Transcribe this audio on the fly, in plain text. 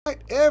Right,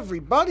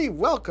 everybody,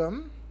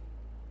 welcome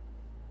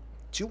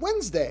to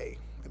Wednesday.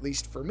 At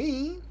least for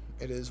me,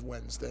 it is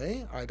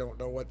Wednesday. I don't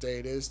know what day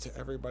it is to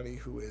everybody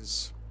who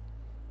is,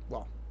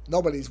 well,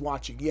 nobody's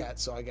watching yet,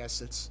 so I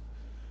guess it's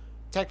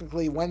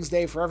technically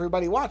Wednesday for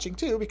everybody watching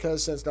too,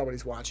 because since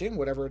nobody's watching,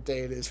 whatever day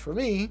it is for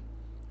me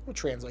will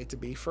translate to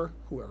be for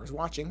whoever's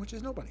watching, which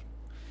is nobody.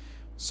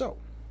 So,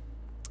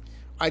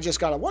 I just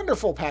got a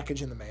wonderful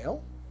package in the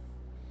mail.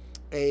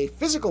 A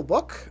physical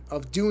book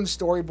of Dune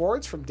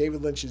storyboards from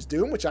David Lynch's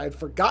Dune, which I had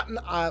forgotten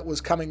was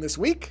coming this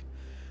week.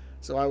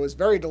 So I was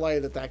very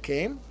delighted that that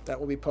came. That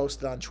will be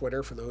posted on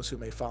Twitter for those who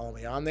may follow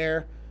me on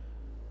there.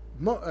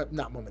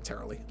 Not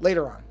momentarily.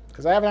 Later on.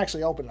 Because I haven't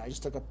actually opened it. I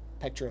just took a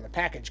picture of the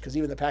package. Because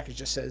even the package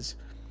just says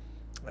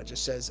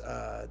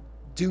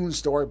Dune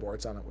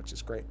storyboards on it, which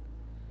is great.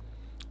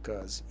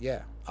 Because,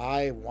 yeah,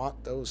 I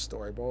want those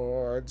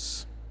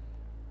storyboards.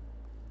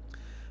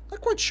 Not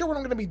quite sure what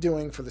I'm going to be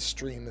doing for the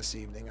stream this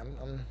evening. I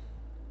don't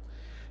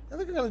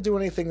think I'm going to do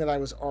anything that I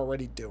was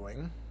already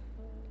doing.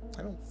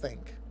 I don't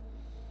think.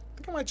 I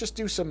think I might just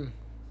do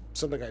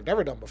something I've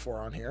never done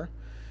before on here,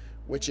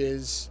 which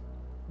is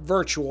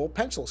virtual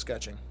pencil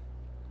sketching.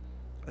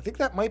 I think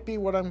that might be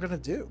what I'm going to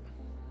do.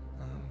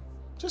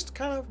 Just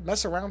kind of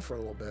mess around for a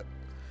little bit.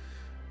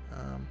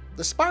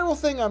 The spiral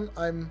thing, I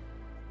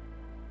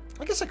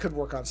guess I could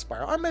work on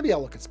spiral. Maybe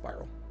I'll look at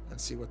spiral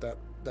and see what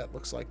that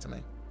looks like to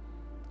me.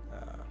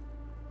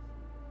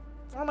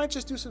 Or I might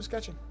just do some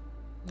sketching.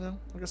 You know,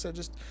 like I said,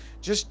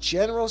 just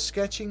general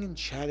sketching and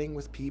chatting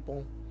with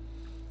people.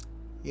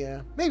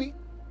 Yeah, maybe.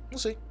 We'll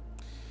see.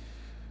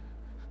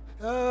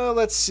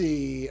 Let's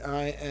see.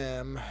 I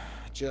am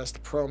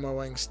just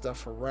promoting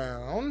stuff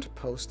around,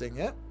 posting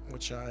it,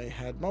 which I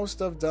had most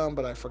of done,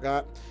 but I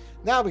forgot.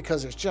 Now,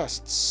 because there's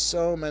just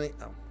so many...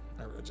 Oh,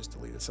 I just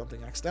deleted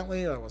something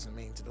accidentally. I wasn't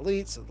meaning to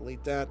delete, so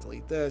delete that,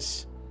 delete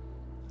this.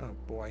 Oh,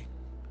 boy.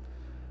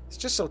 It's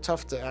just so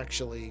tough to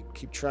actually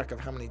keep track of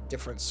how many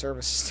different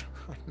services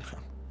there are now.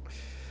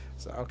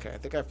 So, okay, I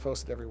think I've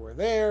posted everywhere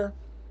there.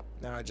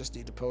 Now I just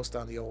need to post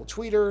on the old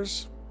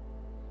tweeters.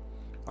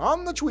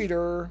 On the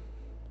tweeter.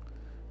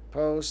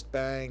 Post,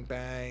 bang,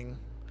 bang.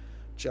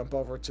 Jump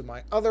over to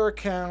my other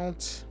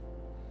account.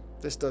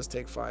 This does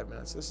take 5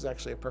 minutes. This is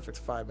actually a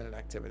perfect 5-minute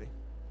activity.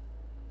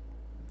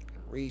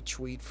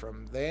 Retweet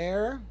from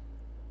there.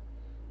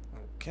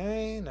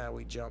 Okay, now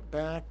we jump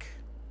back.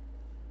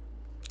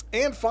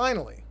 And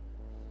finally,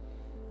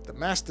 the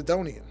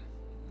Mastodonian.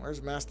 Where's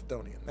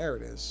Mastodonian? There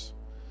it is.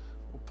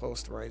 We'll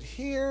post right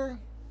here.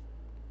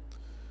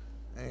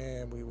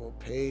 And we will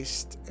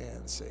paste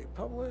and say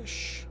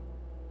publish.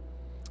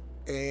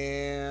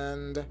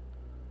 And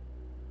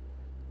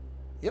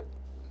yep,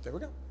 there we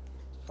go.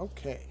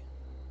 Okay.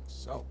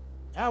 So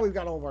now we've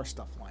got all of our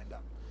stuff lined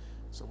up.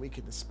 So we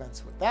can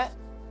dispense with that.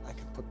 I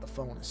can put the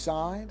phone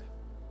aside.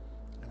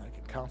 And I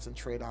can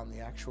concentrate on the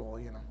actual,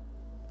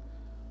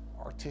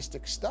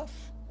 artistic stuff.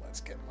 Let's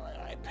get my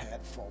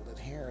iPad folded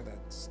here.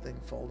 That's thing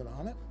folded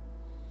on it.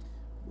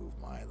 Move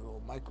my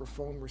little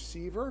microphone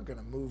receiver.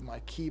 Gonna move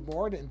my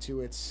keyboard into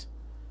its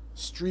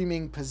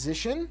streaming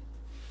position.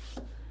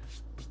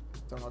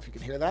 Don't know if you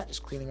can hear that.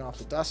 Just cleaning off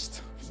the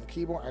dust from the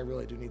keyboard. I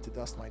really do need to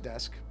dust my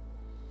desk.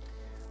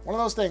 One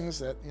of those things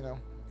that,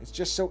 it's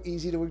just so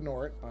easy to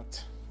ignore it,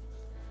 but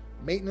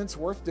maintenance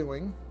worth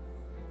doing.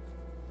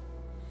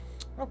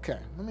 Okay,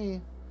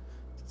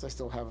 since I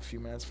still have a few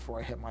minutes before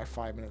I hit my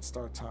 5-minute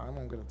start time,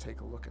 I'm going to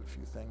take a look at a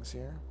few things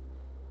here.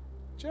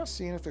 Just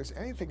seeing if there's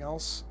anything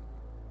else.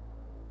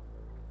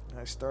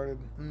 I started...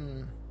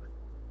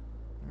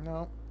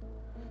 No.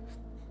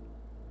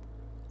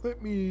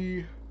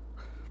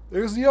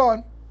 There's the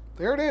yawn.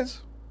 There it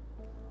is.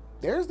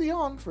 There's the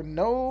yawn for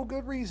no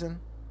good reason.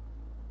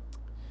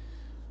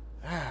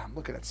 I'm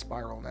looking at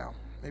Spiral now.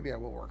 Maybe I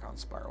will work on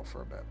Spiral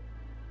for a bit.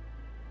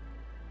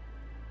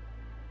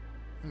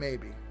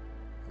 Maybe.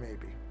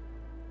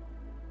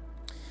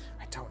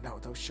 I don't know.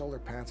 Those shoulder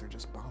pads are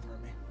just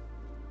bothering me.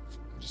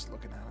 I'm just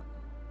looking at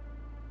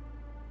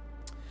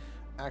it.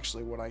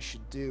 Actually, what I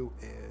should do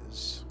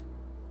is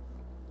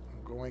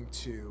I'm going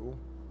to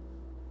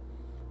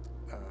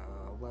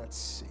let's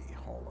see.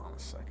 Hold on a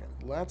second.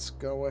 Let's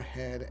go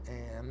ahead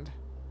and,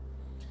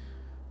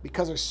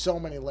 because there's so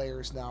many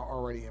layers now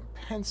already in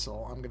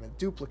pencil, I'm going to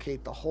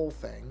duplicate the whole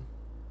thing.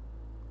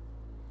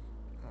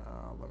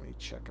 Let me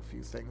check a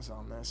few things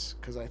on this,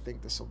 because I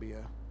think this will be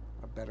a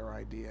better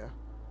idea.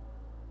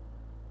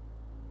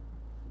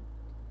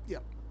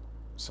 Yep.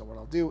 So what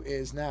I'll do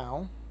is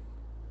now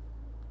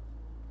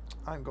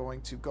I'm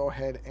going to go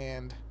ahead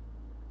and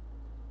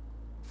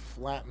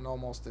flatten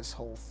almost this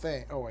whole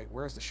thing. Oh wait,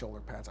 where's the shoulder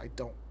pads? I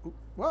don't...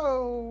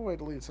 Whoa! I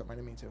deleted something. I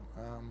didn't mean to.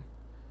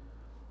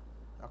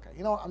 Okay,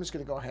 you know what? I'm just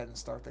going to go ahead and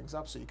start things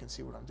up so you can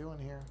see what I'm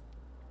doing here.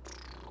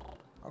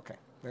 Okay,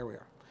 there we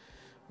are.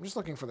 I'm just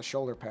looking for the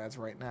shoulder pads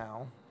right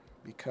now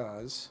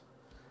because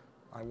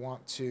I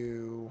want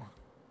to...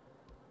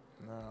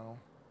 No.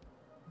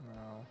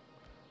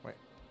 Wait.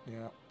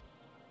 Yeah.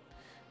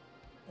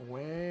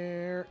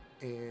 Where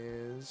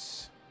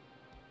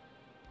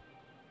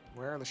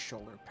are the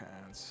shoulder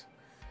pads?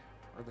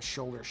 or the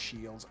shoulder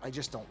shields. I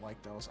just don't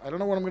like those. I don't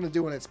know what I'm going to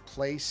do in its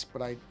place,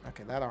 but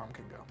okay, that arm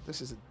can go.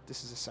 This is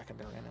a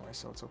secondary anyway,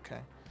 so it's okay.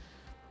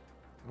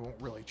 I won't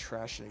really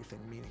trash anything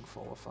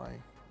meaningful if I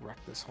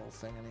wreck this whole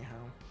thing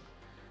anyhow.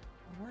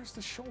 Where's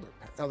the shoulder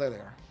pad? Oh, there they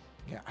are.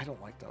 Yeah, I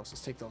don't like those.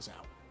 Let's take those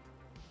out.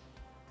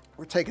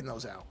 We're taking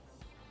those out.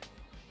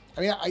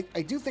 I mean,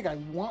 I do think I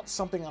want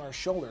something on her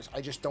shoulders.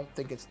 I just don't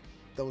think it's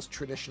those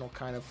traditional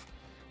kind of...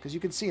 Because you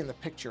can see in the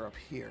picture up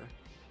here,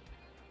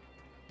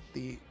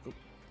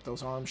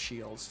 those arm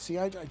shields. See,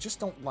 I just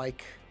don't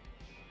like...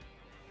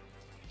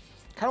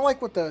 Kind of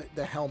like with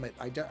the helmet.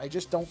 I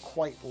just don't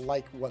quite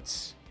like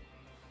what's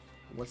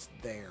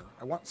there.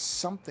 I want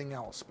something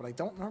else, but I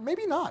don't... Or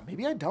maybe not.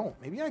 Maybe I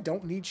don't. Maybe I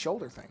don't need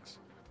shoulder things.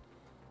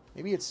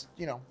 Maybe it's,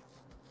 you know...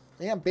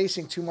 Maybe I'm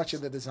basing too much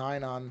of the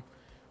design on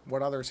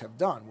what others have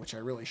done, which I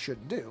really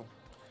shouldn't do.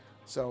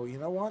 So, you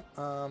know what?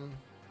 I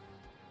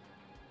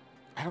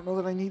don't know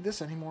that I need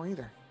this anymore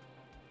either.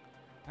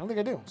 I don't think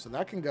I do. So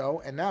that can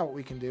go. And now what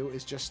we can do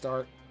is just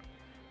start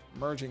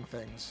merging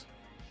things.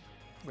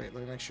 Wait,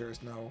 let me make sure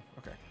there's no...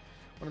 Okay.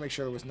 I want to make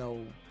sure there was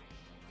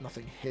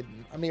nothing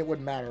hidden. I mean, it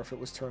wouldn't matter if it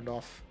was turned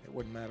off. It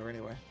wouldn't matter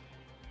anyway.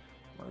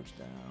 Merge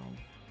down.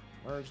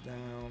 Merge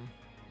down.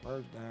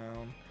 Merge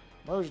down.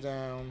 Merge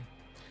down.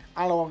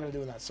 I don't know what I'm going to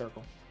do in that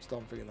circle. Still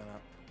haven't figured that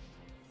out.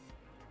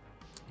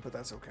 But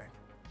that's okay.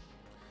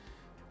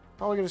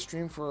 Probably going to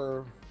stream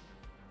for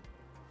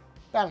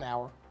about an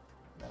hour.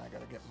 Then I got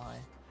to get my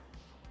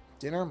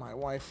dinner. My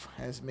wife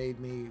has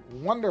made me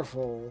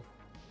wonderful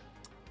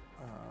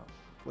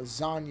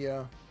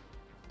lasagna.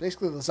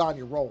 Basically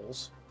lasagna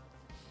rolls,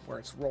 where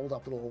it's rolled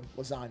up little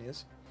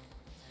lasagnas.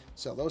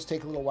 So those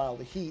take a little while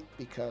to heat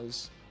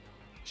because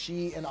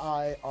she and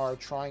I are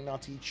trying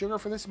not to eat sugar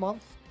for this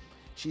month.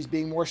 She's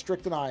being more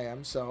strict than I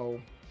am,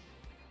 so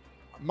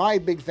my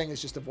big thing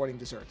is just avoiding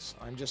desserts.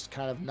 I'm just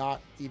kind of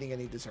not eating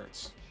any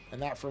desserts.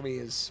 And that for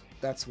me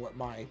that's what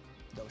my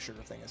no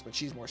sugar thing is. But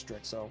she's more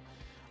strict, so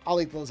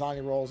I'll eat the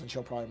lasagna rolls and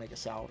she'll probably make a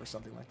salad or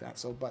something like that.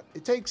 So, but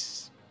it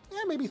takes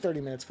maybe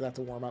 30 minutes for that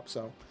to warm up.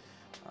 So,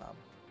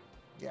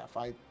 yeah, if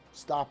I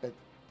stop at,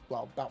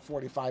 well, about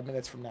 45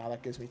 minutes from now,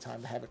 that gives me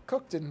time to have it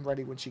cooked and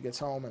ready when she gets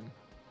home, and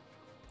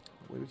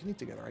we can eat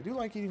together. I do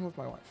like eating with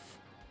my wife.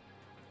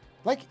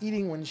 I like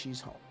eating when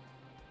she's home.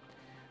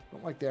 I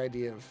don't like the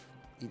idea of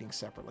eating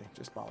separately. It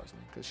just bothers me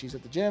because she's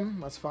at the gym.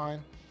 That's fine.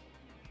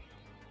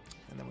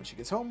 And then when she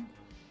gets home,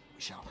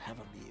 we shall have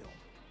a meal.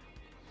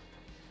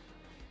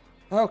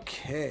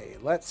 Okay,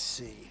 let's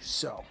see.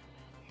 So,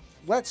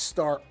 let's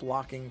start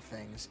blocking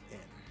things in.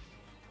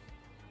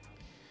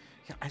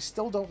 Yeah, I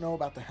still don't know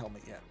about the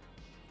helmet yet.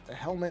 The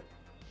helmet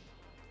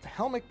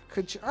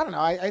could... I don't know.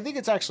 I think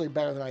it's actually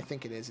better than I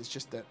think it is. It's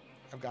just that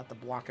I've got the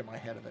block in my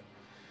head of it.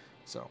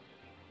 So,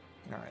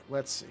 all right,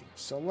 let's see.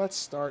 So let's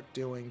start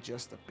doing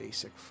just the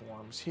basic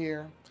forms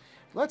here.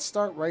 Let's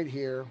start right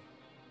here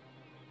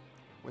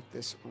with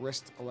this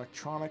wrist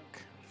electronic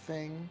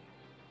thing.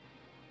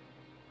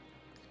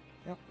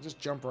 Yep, just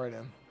jump right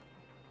in.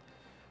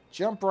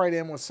 Jump right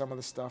in with some of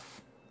the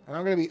stuff. And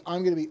I'm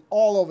gonna be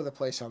all over the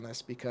place on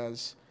this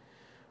because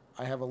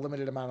I have a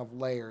limited amount of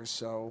layers,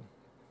 so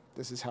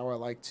this is how I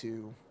like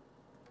to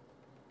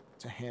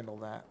handle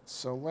that.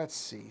 So let's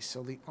see.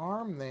 So the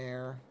arm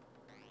there,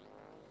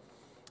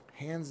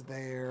 hands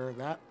there,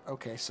 that,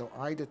 okay, so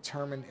I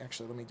determined,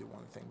 actually let me do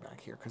one thing back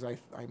here because I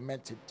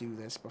meant to do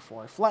this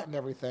before I flattened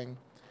everything,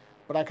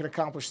 but I could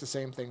accomplish the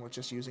same thing with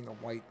just using a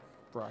white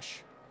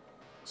brush.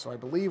 So I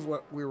believe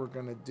what we were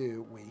going to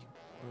do,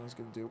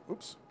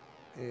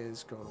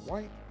 is go to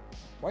white.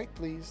 White,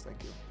 please,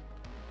 thank you.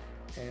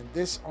 And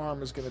this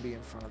arm is going to be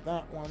in front of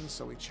that one,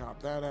 so we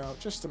chop that out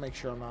just to make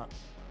sure I'm not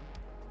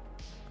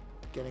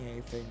getting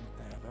anything.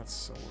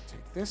 So we'll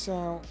take this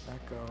out.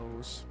 That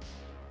goes.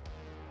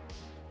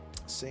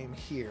 Same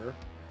here.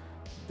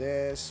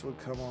 This would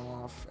come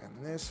off,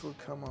 and this would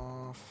come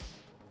off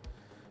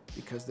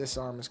because this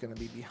arm is going to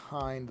be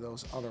behind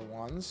those other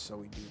ones. So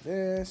we do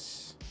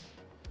this.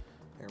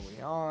 There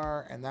we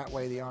are, and that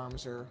way the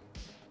arms are.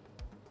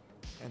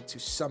 And to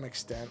some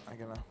extent, I'm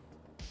gonna,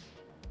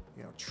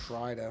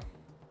 try to.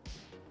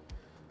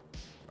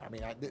 I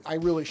mean, I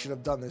really should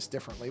have done this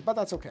differently, but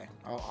that's okay.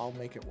 I'll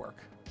make it work.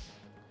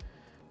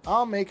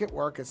 I'll make it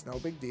work. It's no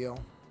big deal.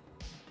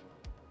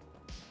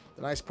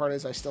 The nice part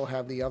is I still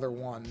have the other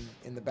one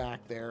in the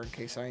back there in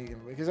case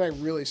because I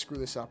really screw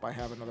this up, I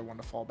have another one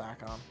to fall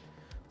back on.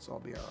 So I'll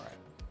be all right.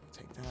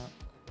 Take that.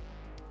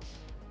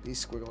 These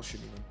squiggles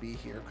shouldn't even be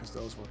here because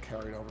those were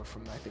carried over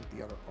from, I think,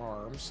 the other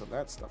arms. So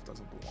that stuff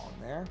doesn't belong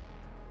there.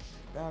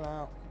 Take that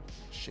out.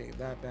 Shave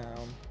that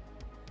down.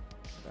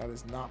 That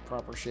is not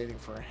proper shading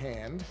for a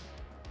hand.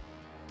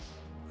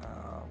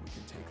 We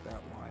can take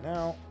that line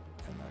out,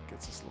 and that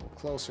gets us a little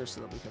closer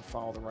so that we can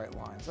follow the right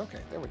lines.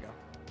 Okay, there we go.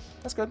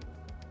 That's good.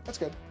 That's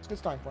good. It's a good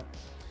starting point.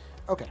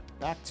 Okay,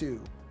 back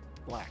to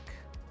black.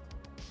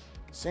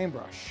 Same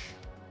brush.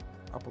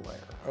 Up a layer.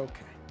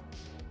 Okay.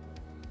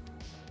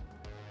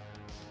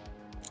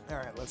 All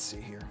right, let's see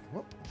here.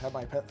 Whoop, have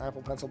my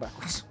Apple Pencil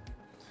backwards.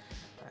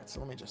 All right, so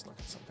let me just look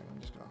at something.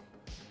 I'm just going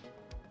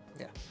to...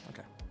 Yeah,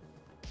 okay.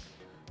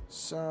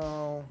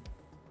 So...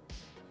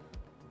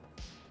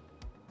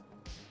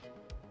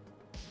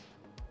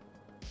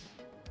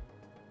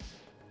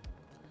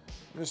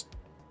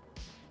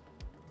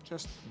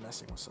 Just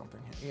messing with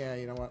something. Yeah,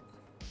 you know what?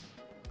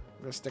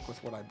 I'm gonna stick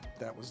with what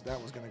that was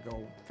gonna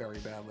go very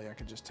badly. I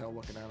could just tell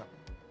looking at it.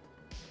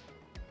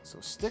 So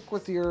stick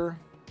with your...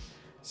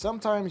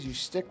 Sometimes you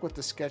stick with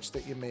the sketch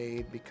that you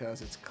made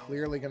because it's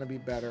clearly gonna be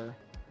better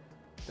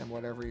than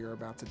whatever you're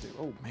about to do.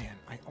 Oh man,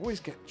 I always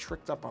get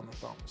tricked up on the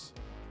thumbs.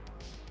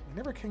 You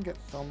never can get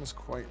thumbs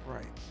quite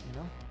right, you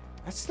know?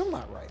 That's still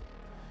not right.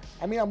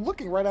 I mean, I'm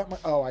looking right at my...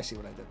 Oh, I see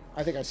what I did.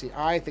 I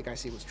think I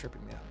see what's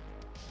tripping me up.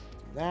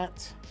 Do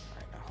that. All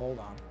right, now hold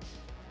on.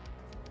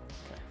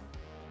 Okay.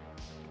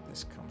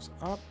 This comes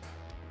up.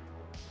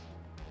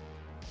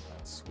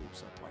 That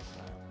sweeps up like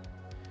that.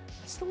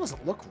 That still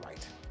doesn't look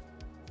right.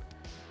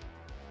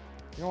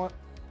 You know what?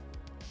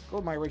 Go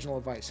with my original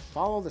advice.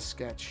 Follow the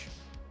sketch.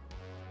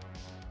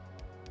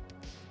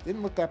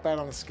 Didn't look that bad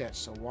on the sketch,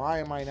 so why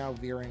am I now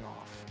veering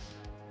off?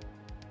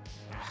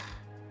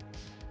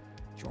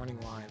 Joining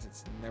lines,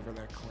 it's never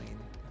that clean.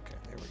 Okay,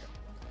 there we go.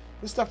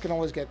 This stuff can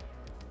always get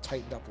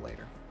tightened up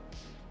later.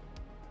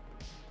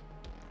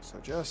 So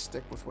just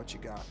stick with what you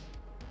got.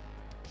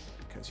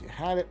 Because you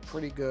had it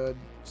pretty good,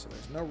 so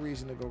there's no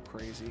reason to go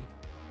crazy.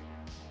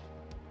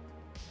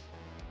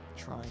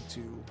 Trying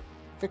to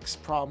fix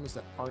problems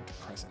that aren't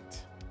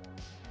present.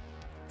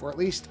 Or at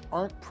least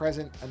aren't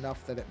present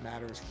enough that it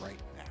matters right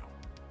now.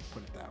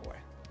 Put it that way.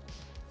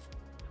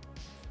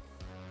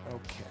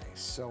 Okay,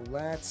 so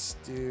let's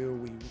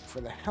do,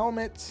 for the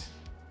helmet,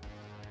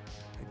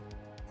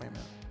 wait a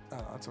minute,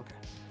 oh, that's okay.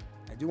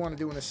 I do want to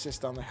do an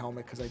assist on the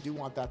helmet because I do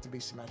want that to be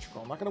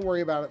symmetrical. I'm not going to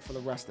worry about it for the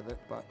rest of it,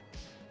 but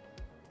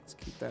let's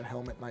keep that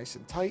helmet nice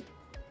and tight.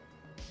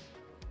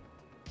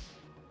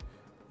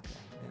 Okay,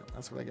 yeah,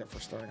 that's what I get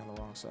for starting on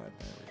the wrong side.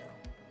 There we go.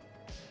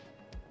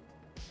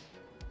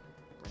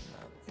 Bring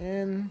that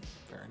in,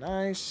 very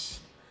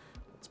nice.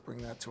 Let's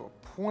bring that to a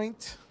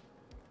point.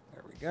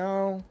 There we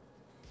go.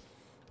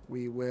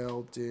 We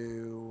will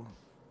do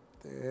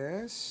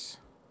this.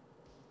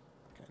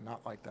 Okay,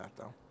 not like that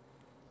though.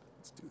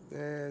 Let's do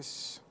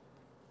this.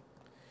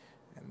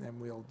 And then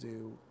we'll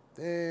do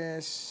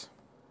this.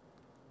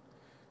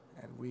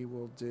 And we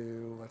will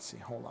do, let's see,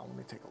 hold on, let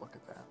me take a look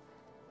at that.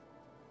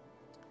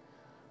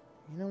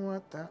 You know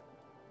what? That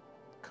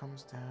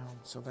comes down.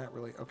 So that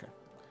really, okay.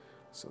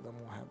 So then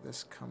we'll have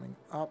this coming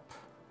up.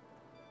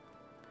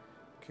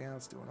 Okay,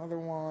 let's do another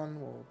one.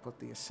 We'll put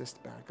the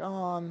assist back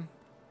on.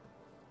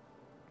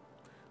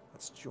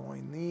 Let's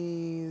join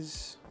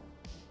these.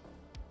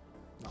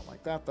 Not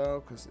like that though,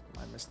 because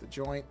I missed the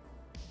joint.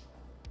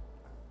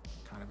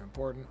 Kind of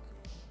important.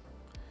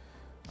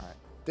 All right,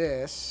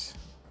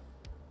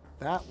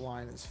 that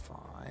line is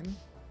fine.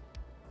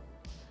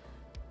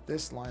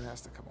 This line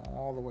has to come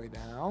all the way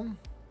down.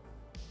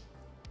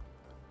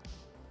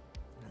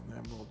 And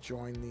then we'll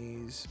join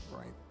these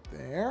right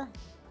there.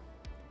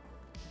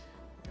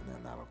 And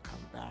then that'll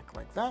come back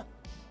like that.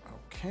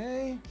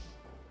 Okay.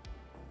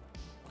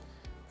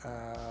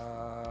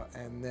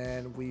 And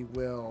then we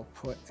will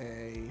put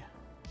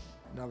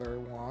another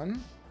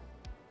one.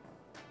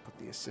 Put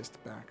the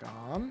assist back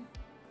on.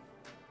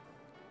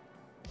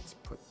 Let's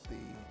put the...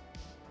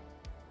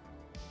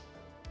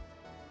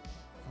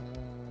 I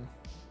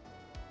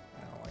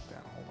don't like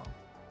that. Hold on.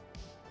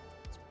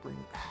 Let's bring...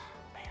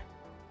 man.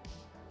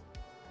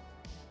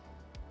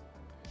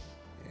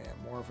 Yeah,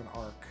 more of an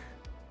arc.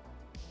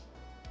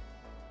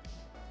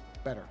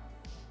 Better.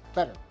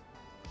 Better.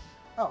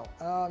 Oh,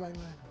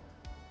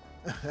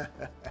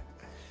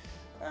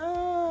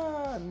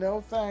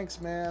 no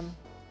thanks, man.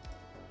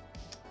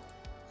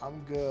 I'm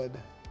good.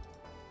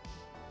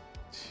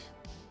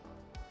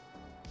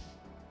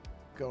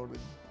 Go to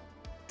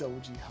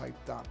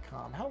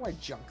dojihype.com. How do I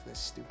junk this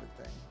stupid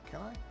thing?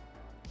 Can I?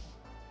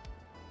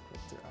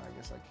 I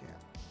guess I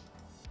can't.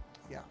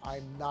 Yeah,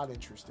 I'm not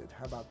interested.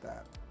 How about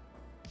that?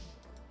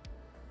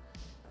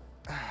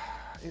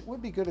 It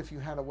would be good if you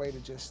had a way to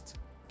just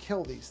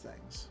kill these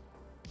things.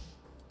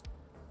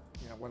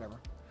 You know, whatever.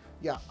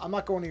 Yeah, I'm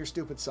not going to your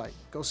stupid site.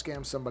 Go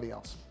scam somebody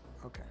else.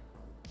 Okay.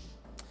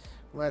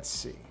 Let's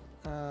see.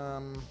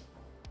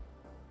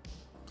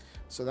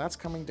 So that's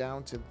coming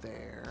down to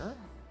there.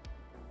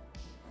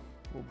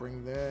 We'll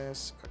bring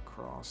this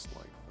across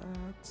like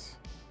that.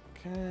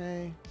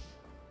 Okay.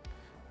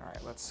 All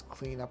right, let's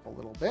clean up a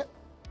little bit.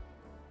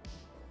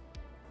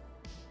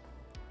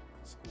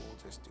 So we'll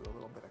just do a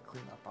little bit of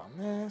cleanup on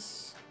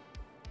this.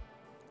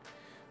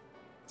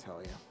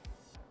 Tell you.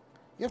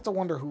 You have to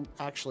wonder who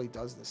actually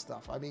does this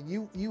stuff. I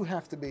mean, you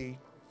have to be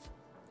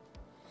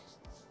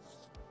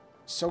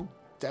so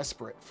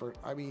desperate for...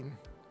 I mean,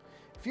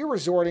 if you're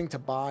resorting to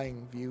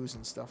buying views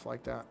and stuff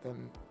like that,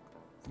 then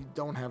you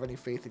don't have any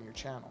faith in your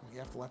channel. You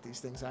have to let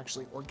these things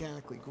actually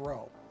organically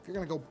grow. If you're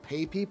going to go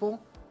pay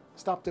people,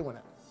 stop doing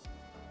it.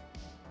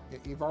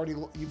 You've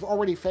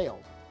already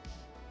failed.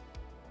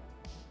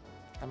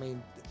 I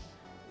mean,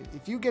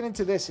 if you get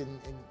into this in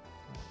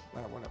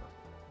well, whatever,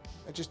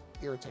 it just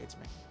irritates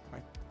me. My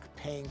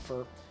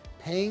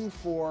paying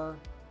for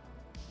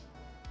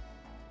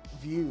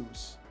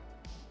views.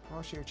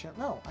 Promotion your channel.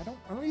 No, I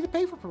don't need to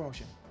pay for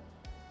promotion.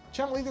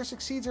 Channel either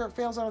succeeds or it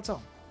fails on its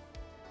own.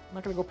 I'm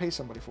not gonna go pay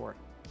somebody for it.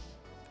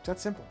 It's that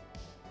simple.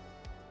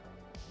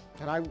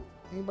 And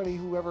anybody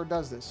who ever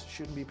does this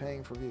shouldn't be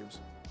paying for views.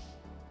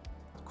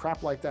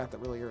 Crap like that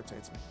really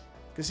irritates me.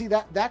 Because see,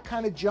 that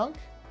kind of junk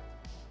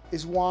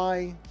is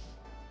why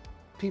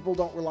people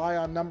don't rely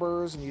on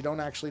numbers and you don't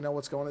actually know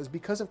what's going on, is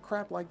because of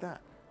crap like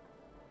that.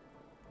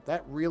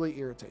 That really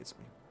irritates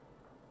me.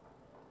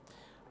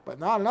 But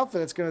not enough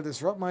that it's going to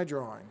disrupt my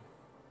drawing.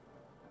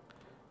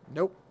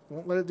 Nope,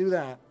 won't let it do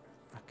that.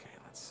 Okay,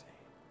 let's see.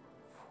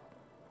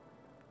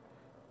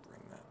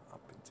 Bring that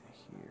up into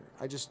here.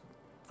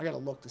 I got to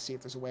look to see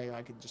if there's a way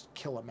I can just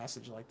kill a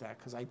message like that,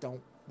 because I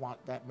don't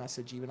want that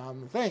message even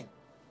on the thing.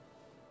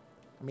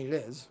 I mean, it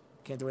is.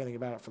 Can't do anything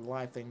about it for the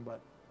live thing,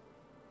 but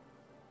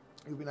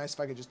it would be nice if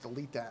I could just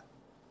delete that.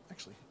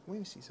 Actually, let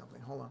me see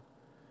something. Hold on.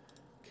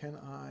 Can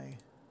I...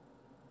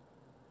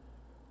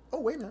 Oh,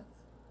 wait a minute.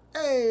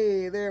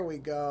 Hey, there we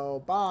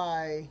go.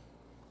 Bye.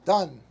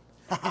 Done.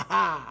 Ha ha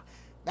ha.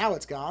 Now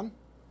it's gone.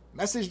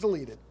 Message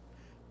deleted.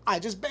 I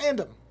just banned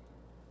him.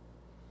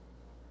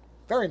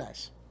 Very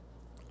nice.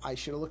 I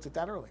should have looked at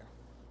that earlier.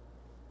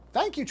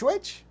 Thank you,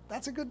 Twitch.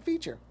 That's a good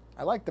feature.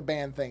 I like the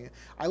ban thing.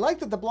 I like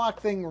that the block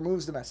thing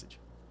removes the message.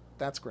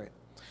 That's great.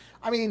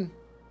 I mean,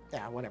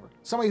 yeah, whatever.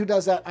 Somebody who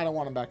does that, I don't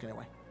want them back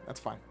anyway. That's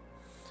fine.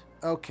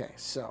 Okay,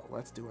 so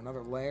let's do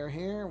another layer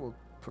here. We'll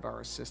put our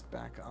assist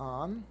back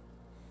on.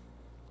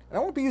 And I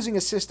won't be using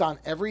assist on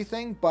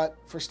everything, but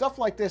for stuff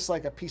like this,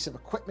 like a piece of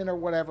equipment or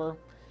whatever,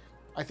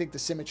 I think the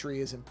symmetry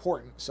is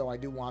important. So I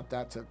do want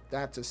that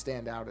to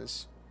stand out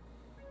as,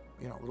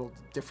 you know, a little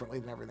differently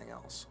than everything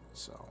else.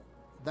 So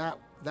that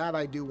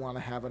I do want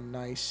to have a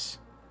nice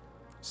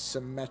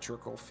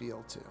symmetrical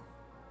feel to.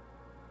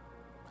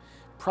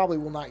 Probably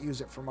will not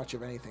use it for much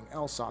of anything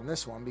else on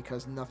this one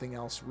because nothing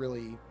else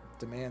really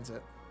demands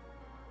it.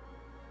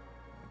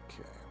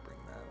 Okay, bring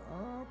that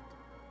up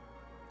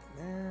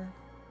in there.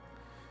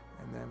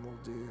 And then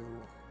we'll do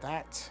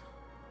that.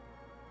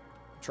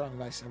 I'm trying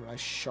to have a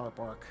nice sharp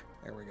arc.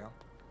 There we go.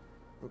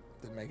 Oop,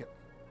 didn't make it.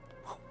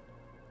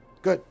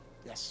 Good.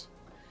 Yes.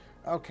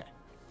 Okay.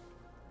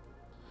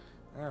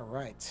 All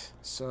right.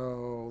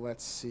 So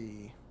let's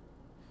see.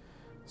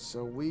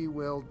 So we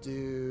will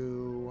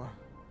do...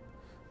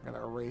 I'm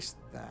gonna erase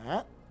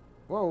that.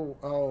 Whoa!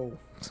 Oh,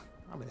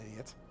 I'm an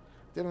idiot.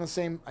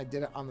 I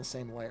did it on the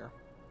same layer.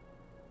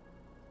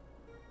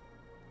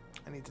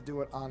 I need to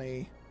do it on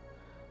a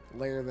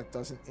layer that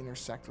doesn't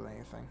intersect with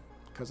anything,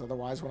 because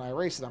otherwise, when I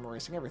erase it, I'm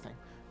erasing everything.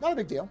 Not a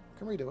big deal.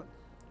 Can redo it.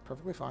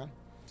 Perfectly fine.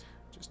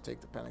 Just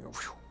take the pen and go.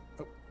 Whew.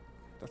 Oh,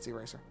 that's the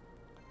eraser.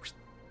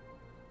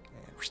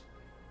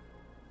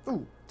 And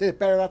ooh, did it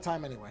better that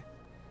time anyway.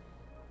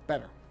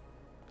 Better.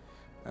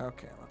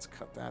 Okay, let's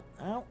cut that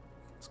out.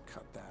 Let's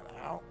cut that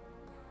out.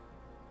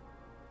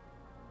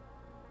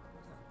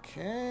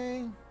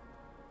 Okay.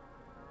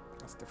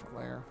 That's a different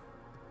layer.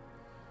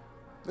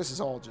 This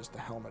is all just the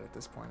helmet at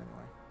this point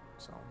anyway.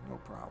 So, no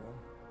problem.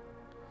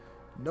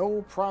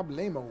 No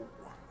problemo.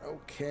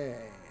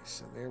 Okay,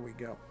 so there we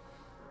go.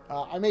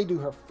 I may do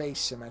her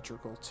face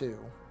symmetrical too.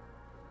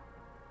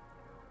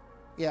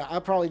 Yeah,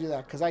 I'll probably do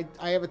that because I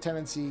have a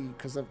tendency,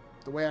 because of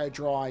the way I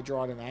draw at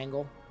an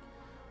angle.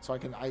 So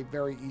I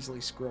very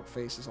easily screw up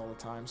faces all the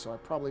time. So I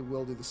probably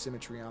will do the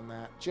symmetry on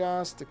that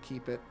just to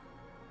keep her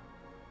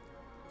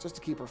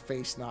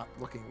face not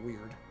looking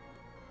weird.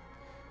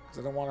 Because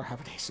I don't want her to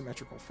have an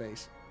asymmetrical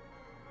face.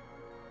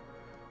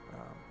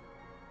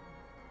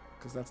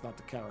 Because that's not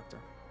the character.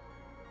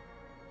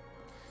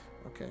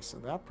 Okay, so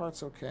that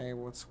part's okay.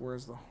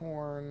 Where's the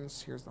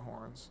horns? Here's the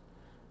horns.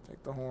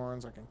 Take the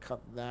horns. I can cut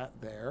that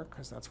there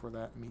because that's where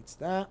that meets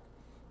that.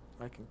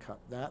 I can cut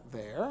that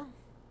there.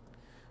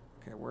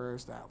 Okay,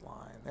 where's that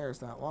line? There's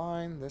that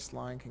line. This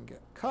line can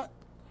get cut.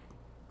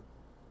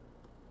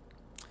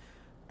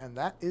 And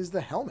that is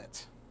the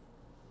helmet.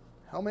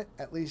 Helmet,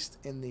 at least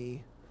in the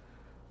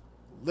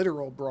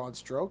literal broad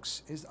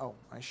strokes, is... Oh,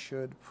 I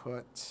should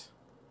put...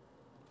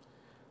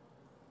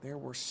 There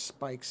were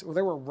spikes. Well,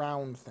 there were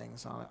round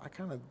things on it. I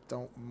kind of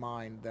don't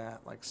mind that,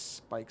 like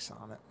spikes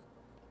on it.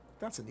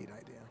 That's a neat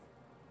idea.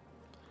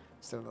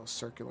 Instead of those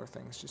circular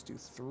things, just do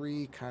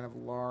 3 kind of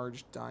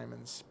large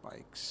diamond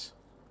spikes.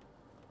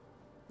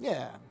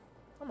 Yeah,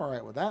 I'm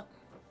alright with that.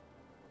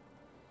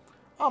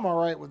 I'm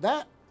alright with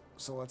that.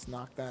 So let's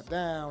knock that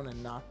down,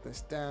 and knock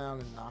this down,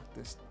 and knock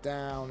this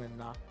down, and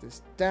knock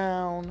this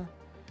down.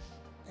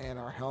 And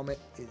our helmet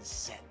is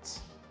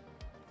set.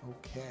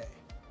 Okay.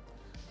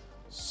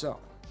 So,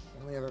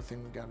 the only other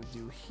thing we got to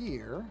do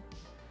here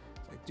is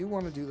I do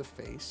want to do the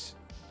face.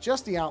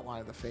 Just the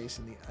outline of the face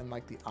and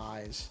like the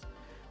eyes.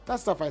 That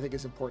stuff I think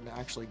is important to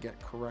actually get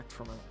correct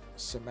from a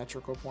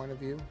symmetrical point of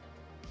view.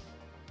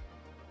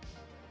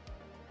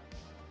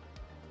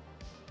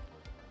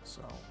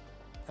 So,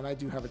 and I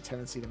do have a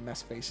tendency to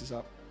mess faces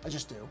up. I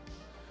just do.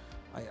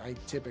 I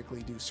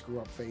typically do screw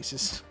up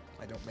faces.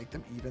 I don't make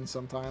them even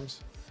sometimes.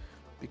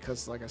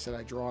 Because, like I said,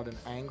 I draw at an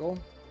angle.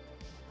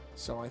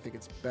 So I think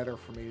it's better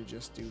for me to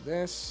just do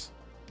this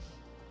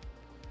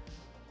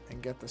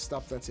and get the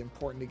stuff that's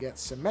important to get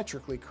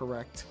symmetrically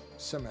correct.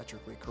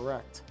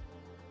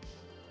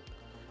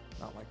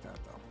 Not like that,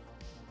 though.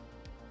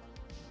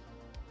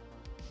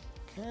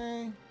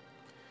 Okay. And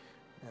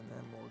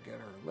then we'll get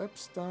her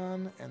lips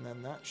done. And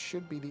then that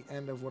should be the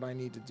end of what I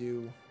need to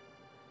do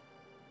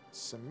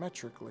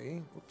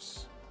symmetrically.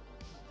 Oops.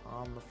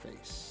 On the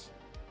face.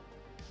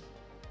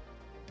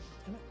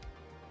 Damn it.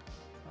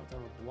 I have to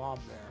have a blob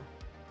there.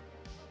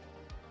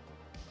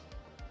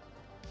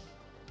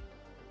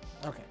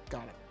 Okay,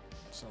 got it.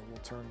 So we'll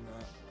turn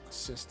the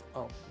assist.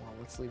 Oh, well,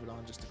 let's leave it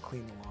on just to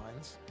clean the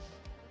lines.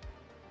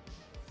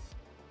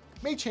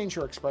 May change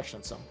her expression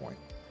at some point.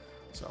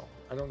 So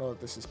I don't know that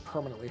this is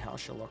permanently how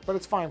she'll look, but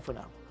it's fine for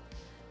now.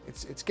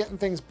 It's getting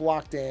things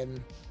blocked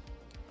in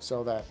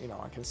so that, you know,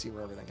 I can see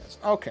where everything is.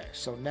 Okay,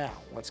 so now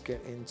let's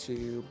get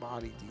into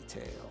body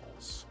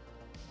details.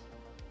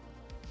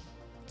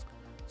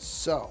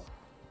 So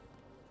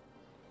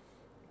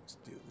let's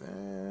do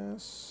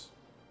this.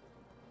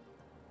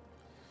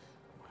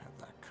 We'll have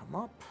that come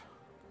up.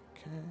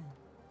 Okay.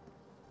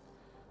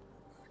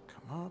 That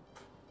come up.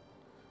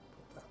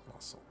 Put that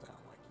muscle down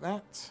like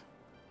that.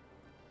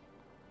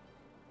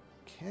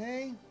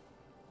 Okay.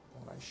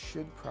 What I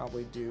should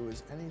probably do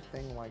is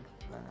anything like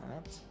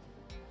that,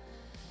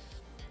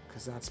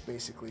 because that's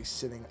basically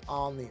sitting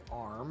on the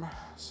arm.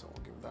 So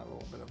we'll give that a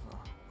little bit of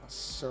a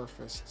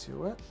surface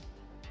to it,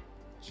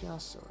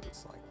 just so that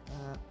it's like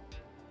that.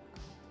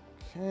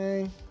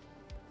 Okay.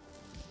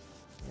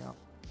 Yep.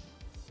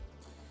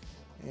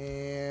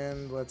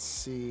 And let's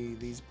see,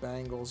 these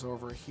bangles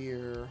over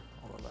here,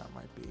 although that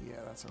might be,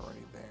 yeah, that's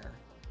already there.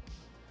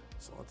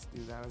 So let's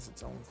do that as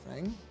its own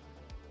thing.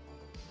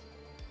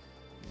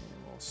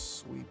 And we'll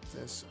sweep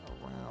this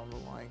around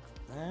like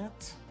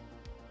that.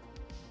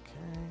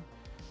 Okay.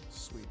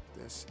 Sweep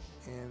this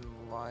in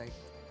like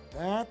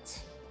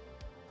that.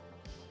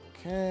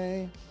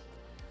 Okay.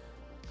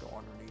 Go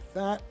underneath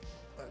that.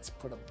 Let's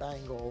put a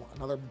bangle,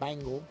 another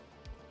bangle.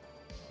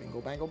 Bingle,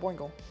 bangle,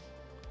 boingle.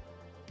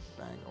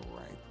 Bangle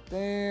right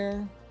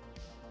there.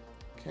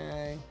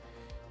 Okay.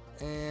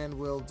 And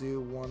we'll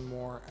do one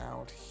more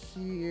out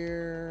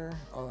here.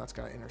 Oh, that's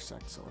got to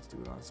intersect, so let's do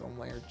it on its own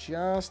layer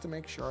just to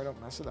make sure I don't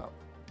mess it up.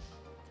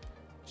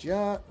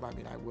 I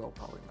mean, I will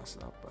probably mess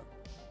it up, but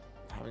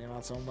having it on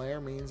its own layer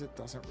means it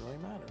doesn't really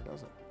matter,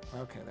 does it?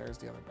 Okay, there's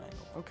the other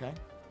bangle. Okay.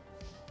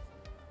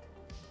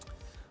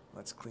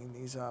 Let's clean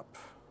these up.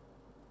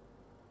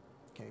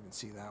 Can't even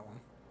see that one.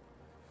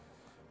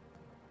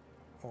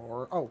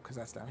 Or, oh, because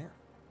that's down here.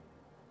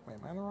 Wait,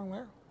 am I in the wrong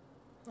layer?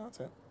 No, that's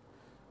it.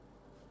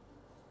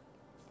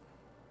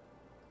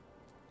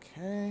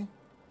 Okay. And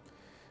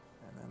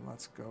then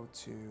let's go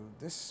to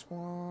this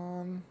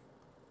one.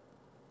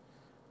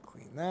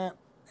 Clean that.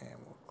 And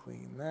we'll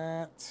clean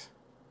that.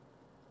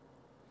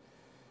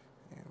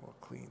 And we'll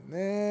clean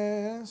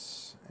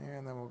this.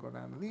 And then we'll go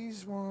down to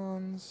these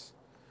ones.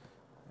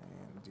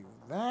 And do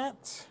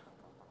that.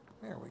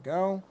 There we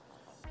go.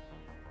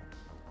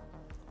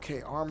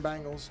 Okay, arm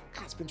bangles.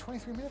 God, it's been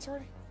 23 minutes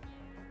already?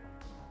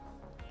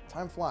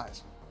 Time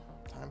flies.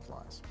 Time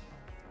flies.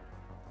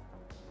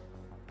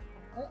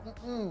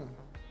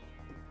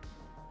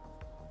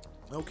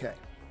 Okay,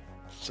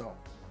 so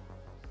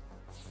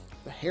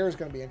the hair is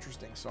going to be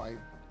interesting, so I'm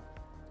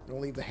going to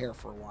leave the hair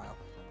for a while.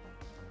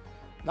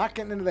 Not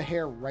getting into the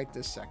hair right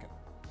this second.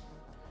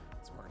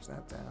 Let's merge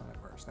that down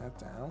and merge that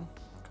down,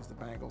 because the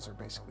bangles are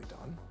basically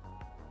done.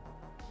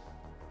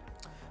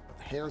 But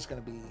the hair is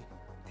going to be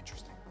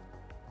interesting.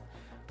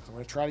 So I'm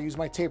going to try to use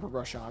my taper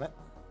brush on it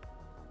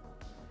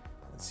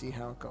and see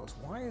how it goes.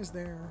 Why is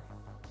there...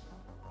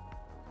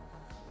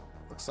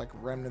 Looks like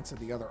remnants of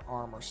the other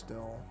arm are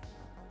still...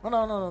 Oh,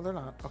 no, they're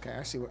not. Okay,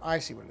 I see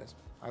what it is.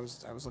 I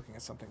was looking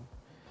at something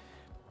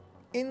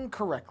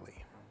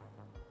incorrectly.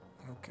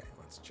 Okay,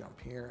 let's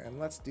jump here and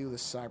let's do the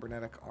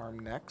cybernetic arm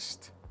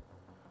next.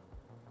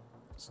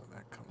 So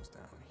that comes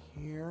down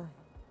here.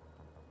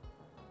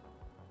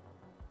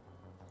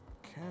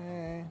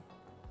 Okay.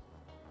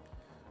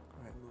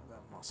 Go ahead and move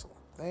that muscle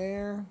up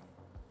there.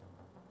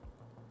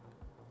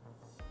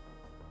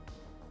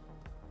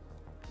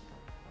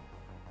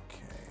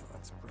 Okay,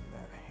 let's bring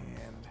that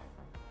hand.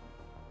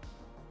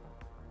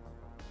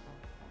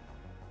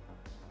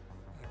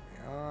 There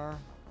we are.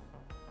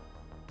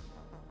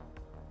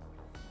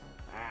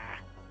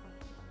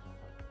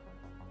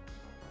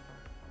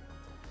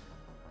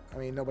 I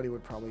mean, nobody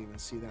would probably even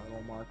see that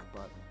little mark,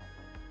 but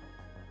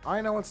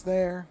I know it's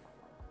there.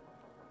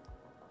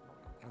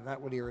 And that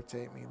would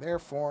irritate me.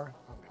 Therefore,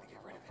 I'm going to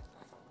get rid of it.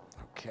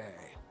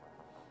 Okay.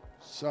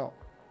 So,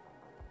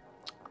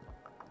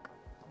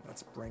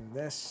 let's bring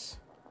this.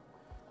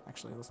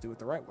 Actually, let's do it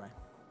the right way.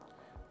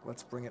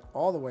 Let's bring it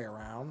all the way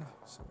around.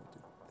 So we'll do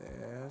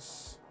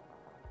this.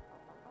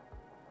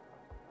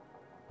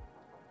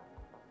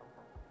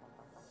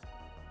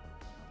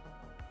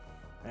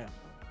 Man.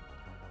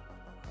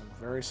 I'm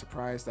very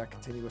surprised that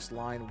continuous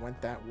line went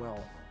that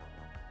well.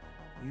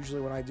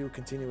 Usually when I do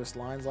continuous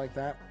lines like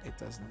that, it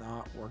does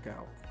not work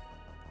out.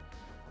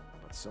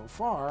 But But so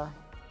far,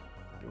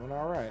 doing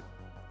all right.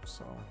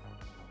 So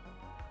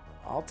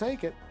I'll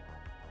take it.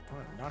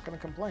 I'm not going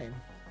to complain.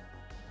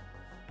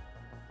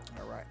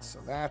 All right, so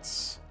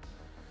that's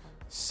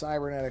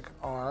cybernetic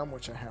arm,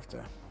 which I have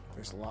to...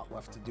 There's a lot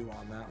left to do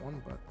on that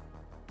one, but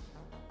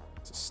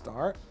it's a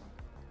start.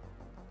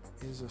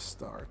 It is a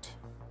start.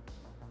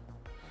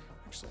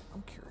 Actually,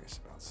 I'm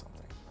curious about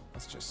something.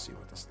 Let's just see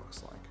what this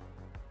looks like.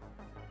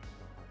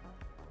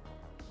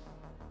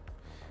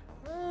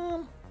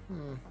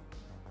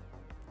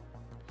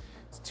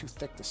 It's too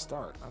thick to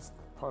start. That's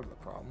part of the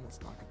problem.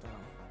 Let's knock it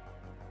down.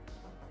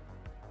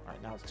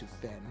 Alright, now it's too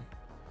thin.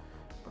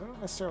 But I don't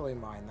necessarily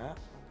mind that.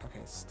 Okay,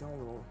 it's still a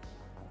little...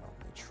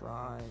 Let me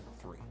try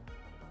 3.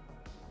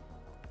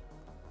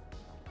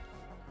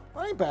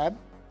 Well, ain't bad.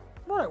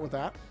 I'm alright with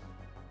that.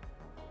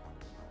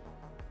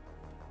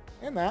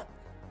 And that.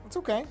 It's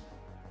okay.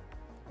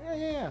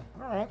 Yeah.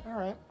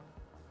 Alright.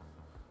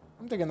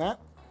 I'm digging that.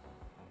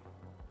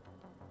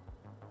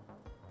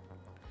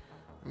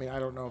 I mean, I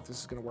don't know if this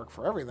is going to work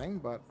for everything,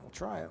 but we'll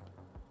try it.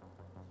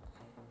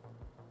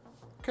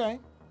 Okay.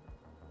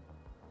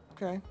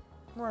 I'm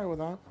alright with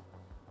that.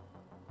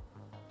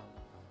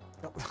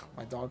 Oh,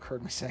 my dog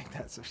heard me saying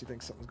that, so she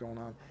thinks something's going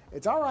on.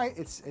 It's alright.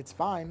 It's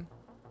fine.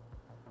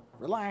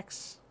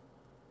 Relax.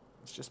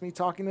 It's just me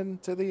talking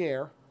into the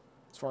air,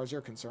 as far as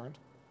you're concerned.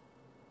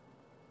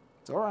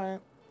 It's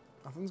alright.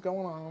 Nothing's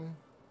going on.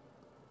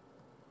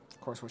 Of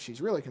course, what she's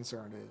really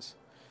concerned is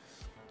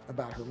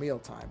about her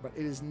mealtime, but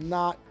it is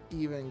not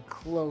even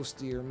close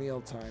to your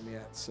mealtime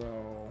yet,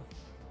 so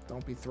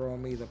don't be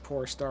throwing me the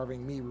poor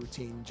starving me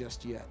routine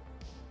just yet.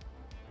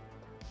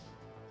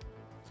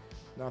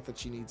 Not that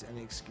she needs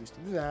any excuse to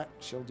do that.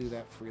 She'll do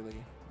that freely,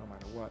 no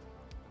matter what.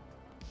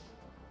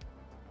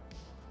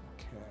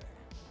 Okay.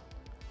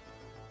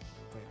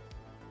 Wait.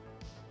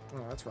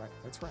 Oh, that's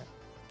right.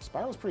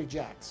 Spiral's pretty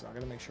jacked, so I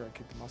gotta make sure I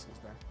keep the muscles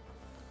there.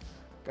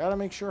 Gotta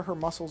make sure her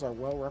muscles are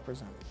well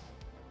represented.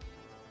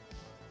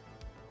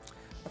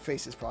 Her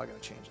face is probably gonna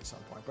change at some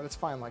point, but it's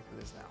fine like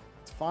it is now.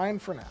 It's fine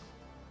for now.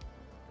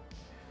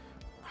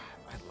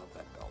 I love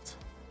that belt.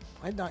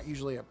 I'm not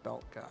usually a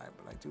belt guy,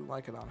 but I do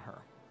like it on her.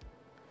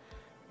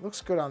 Looks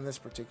good on this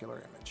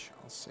particular image.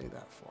 I'll say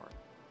that for it.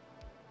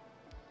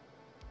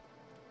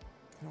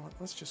 You know what?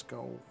 Let's just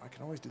go. I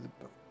can always do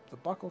the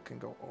buckle can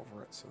go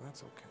over it, so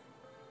that's okay.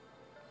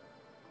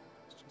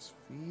 Let's just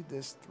feed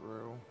this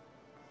through.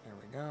 There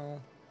we go.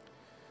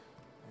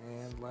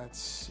 And let's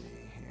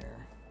see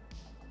here.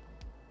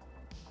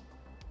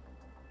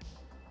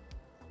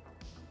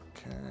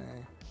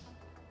 Okay.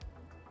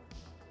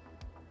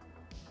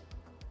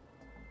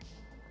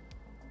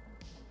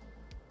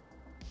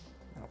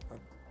 No,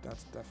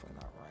 that's definitely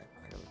not right.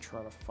 I gotta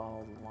try to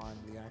follow the line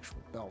of the actual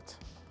belt.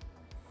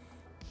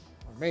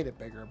 I made it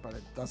bigger, but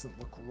it doesn't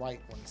look right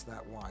when it's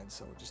that wide,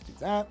 so we'll just do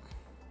that.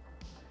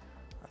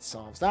 That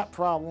solves that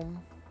problem.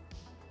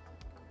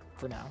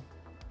 For now.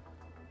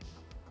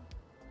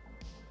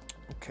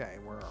 Okay,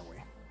 where are we?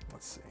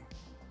 Let's see.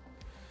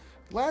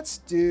 Let's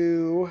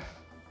do...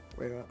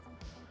 Wait a minute.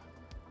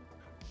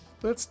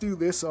 Let's do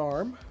this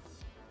arm.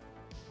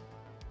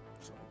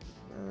 So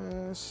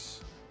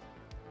this.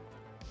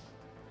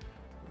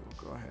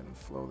 We'll go ahead and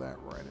flow that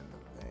right into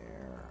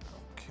there.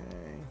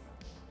 Okay.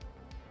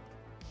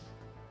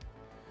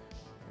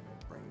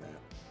 And bring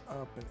that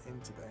up and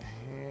into the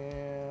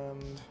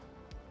hand.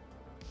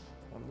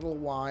 A little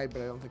wide,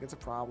 but I don't think it's a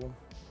problem.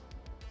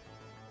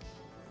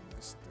 Bring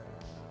this down.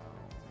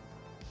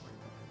 Bring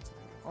that into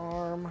the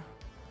arm.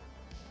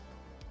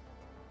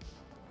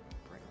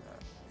 Bring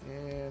that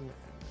in. And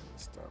then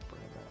start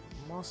bringing that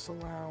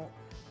muscle out.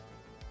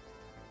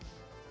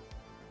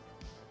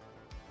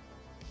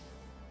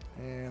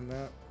 And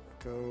that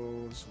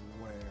goes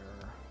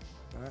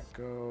where? That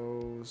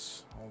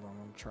goes... Hold on,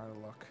 I'm trying to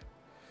look.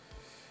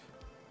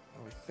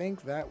 I would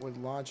think that would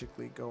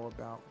logically go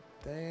about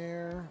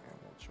there. And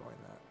we'll join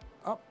that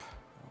up.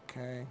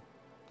 Okay.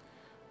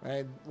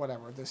 Right,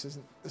 whatever. This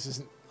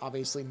isn't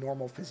obviously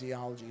normal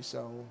physiology,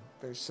 so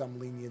there's some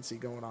leniency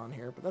going on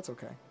here, but that's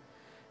okay.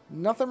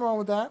 Nothing wrong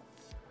with that.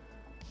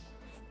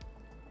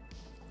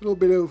 A little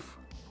bit of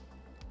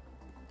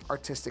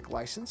artistic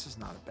license is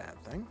not a bad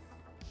thing.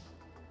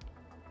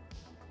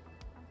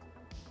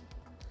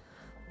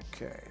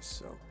 Okay,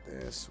 so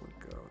this would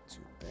go to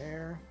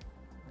there.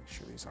 Make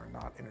sure these are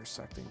not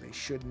intersecting. They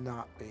should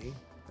not be.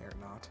 They're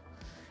not.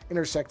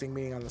 Intersecting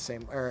meaning on the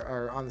same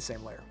or on the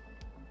same layer.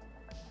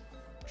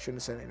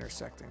 Shouldn't have said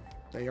intersecting.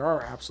 They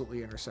are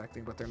absolutely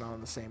intersecting, but they're not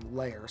on the same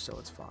layer, so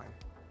it's fine.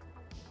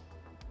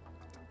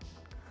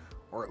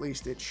 Or at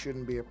least it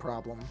shouldn't be a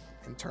problem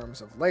in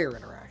terms of layer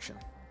interaction.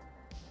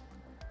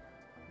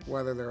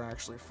 Whether they're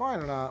actually fine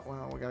or not,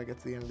 well, we gotta get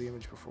to the end of the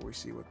image before we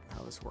see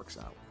how this works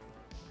out.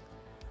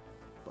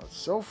 But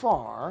so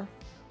far,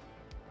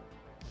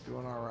 we're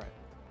doing all right.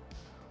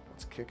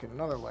 Let's kick in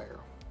another layer.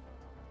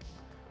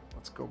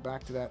 Let's go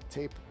back to that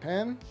tape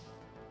pen.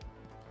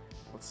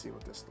 Let's see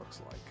what this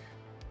looks like.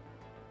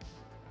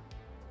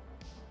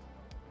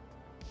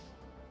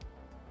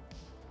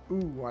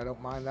 Ooh, I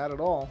don't mind that at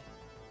all.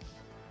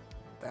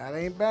 That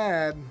ain't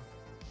bad.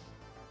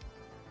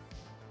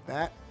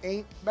 That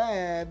ain't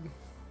bad.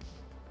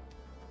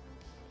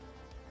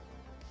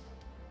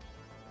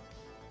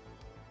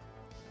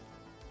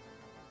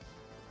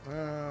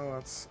 Well,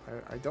 that's...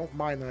 I don't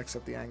mind that,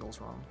 except the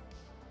angle's wrong.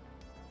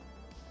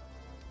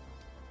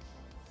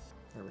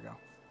 There we go.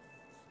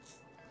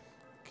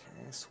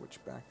 Okay,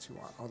 switch back to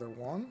our other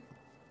one.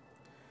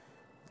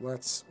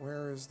 Let's...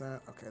 Where is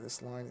that? Okay,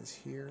 this line is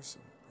here, so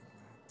bring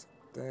that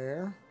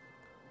there.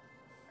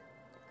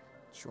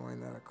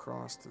 Join that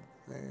across to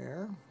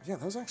there. Yeah,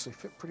 those actually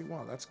fit pretty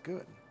well. That's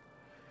good.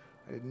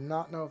 I did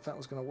not know if that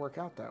was going to work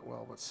out that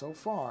well, but so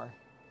far,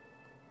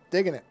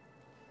 digging it.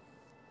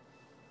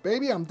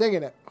 Baby, I'm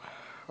digging it.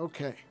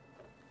 Okay.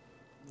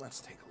 Let's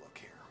take a look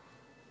here.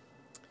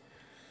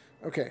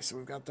 Okay, so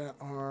we've got that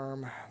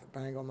arm. The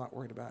bangle I'm not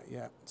worried about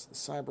yet. It's the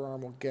cyber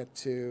arm we'll get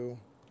to.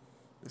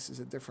 This is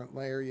a different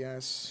layer,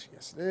 yes.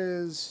 Yes, it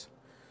is.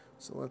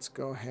 So let's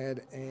go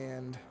ahead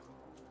and...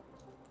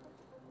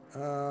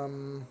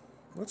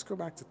 let's go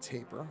back to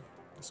taper.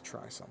 Let's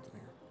try something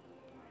here.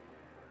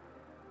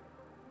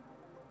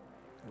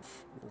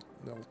 Oof, a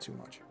little too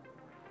much.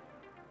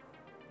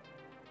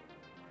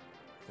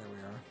 There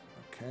we are.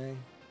 Okay.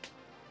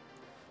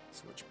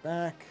 Switch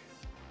back.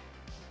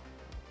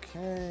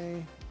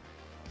 Okay.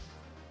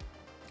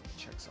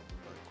 Check something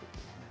very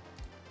quickly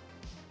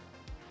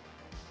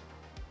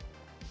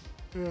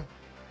here. Yeah.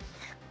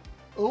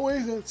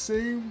 Always that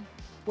same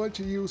bunch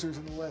of users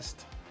in the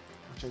list,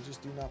 which I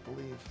just do not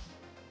believe.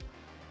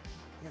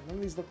 Yeah, none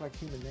of these look like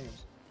human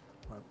names.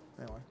 But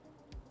anyway,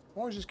 I'm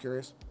always just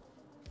curious.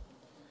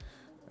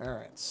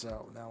 Alright,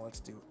 so now let's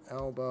do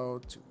elbow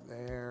to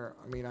there.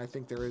 I mean, I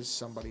think there is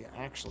somebody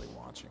actually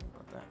watching,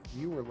 but that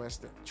viewer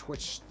list that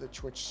the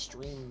Twitch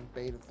stream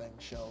beta thing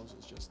shows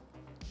is just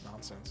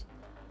nonsense.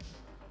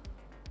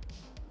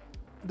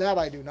 That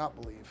I do not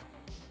believe.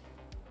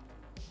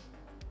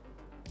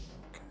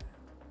 Okay.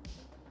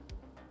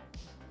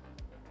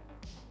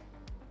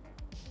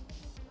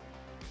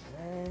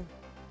 Okay.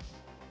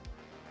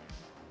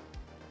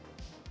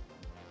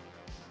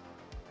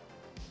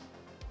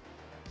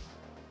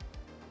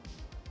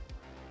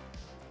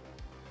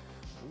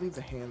 Leave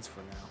the hands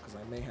for now, because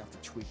I may have to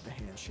tweak the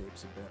hand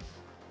shapes a bit.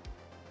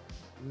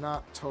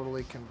 Not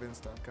totally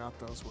convinced I've got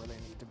those where they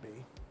need to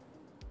be.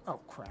 Oh,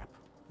 crap.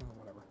 Oh,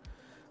 whatever.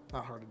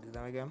 Not hard to do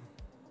that again.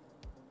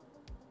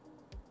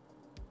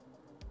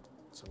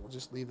 So we'll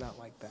just leave that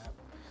like that.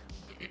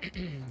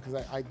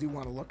 Because I do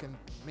want to look and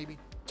maybe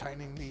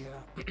tightening the,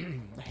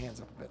 the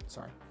hands up a bit.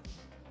 Sorry.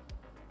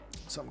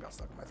 Something got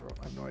stuck in my throat.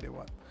 I have no idea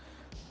what.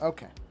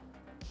 Okay.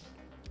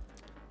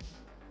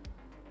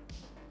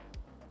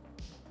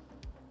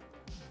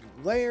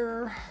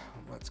 Layer.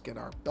 Let's get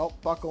our belt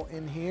buckle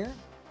in here,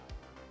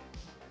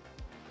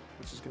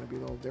 which is going to be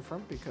a little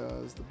different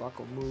because the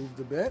buckle moved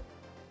a bit,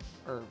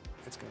 or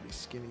it's going to be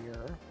skinnier.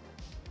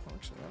 Well,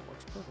 actually, that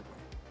works perfectly.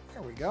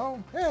 There we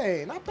go.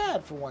 Hey, not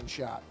bad for one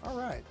shot. All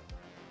right.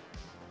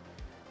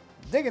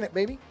 Digging it,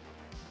 baby.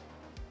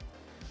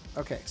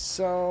 Okay,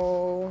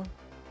 so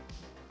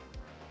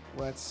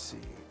let's see.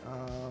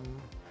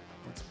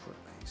 Let's put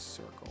a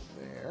circle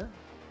there.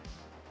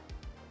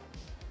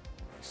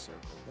 A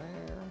circle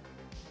there.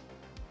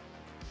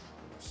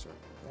 A circle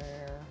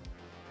there.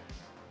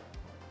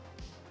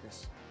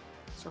 Yes,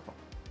 circle.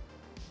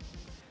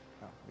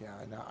 Oh, yeah,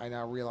 I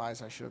now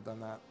realize I should have done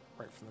that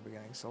right from the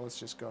beginning. So let's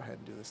just go ahead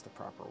and do this the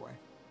proper way.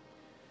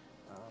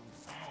 I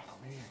don't know,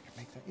 maybe I can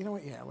make that. You know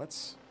what? Yeah,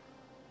 let's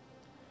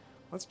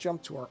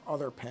jump to our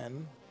other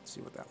pen.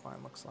 See what that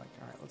line looks like.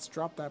 All right, let's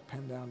drop that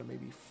pen down to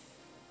maybe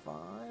 5.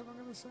 I'm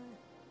gonna say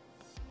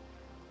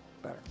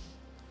better.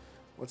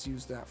 Let's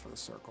use that for the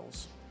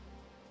circles.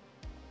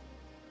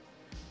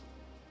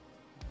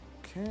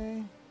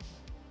 Okay.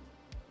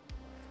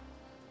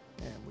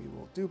 And we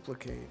will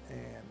duplicate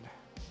and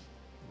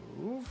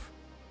move.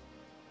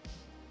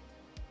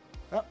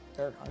 Oh,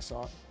 there, I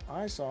saw it.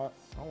 I saw it.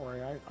 Don't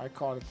worry, I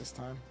caught it this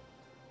time.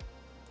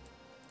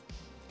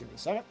 Give it a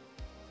second.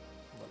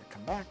 Let it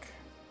come back.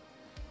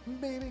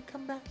 Baby,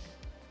 come back.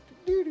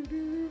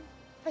 Do-do-do.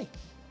 Hey.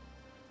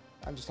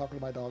 I'm just talking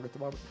to my dog at the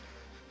moment.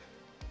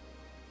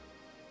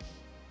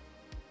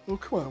 Oh,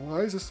 come on. Why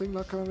is this thing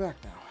not coming back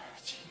now?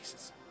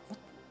 Jesus. What?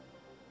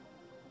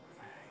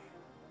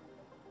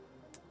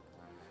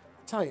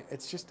 I tell you,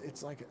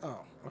 it's like, oh,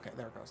 okay,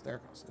 there it goes. There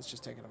it goes. It's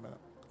just taking a minute.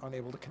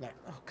 Unable to connect.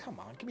 Oh, come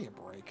on. Give me a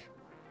break.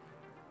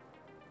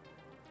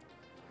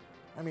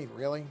 I mean,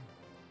 really?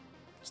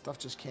 Stuff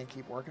just can't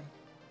keep working?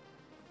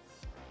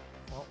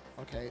 Well,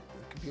 okay.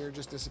 The computer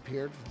just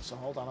disappeared, so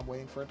hold on. I'm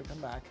waiting for it to come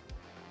back.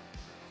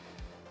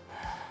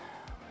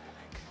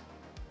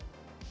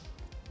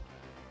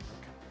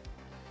 Okay.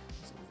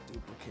 So we'll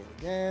duplicate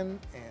again,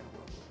 and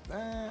we'll move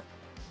that.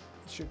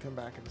 It should come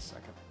back in a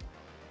second.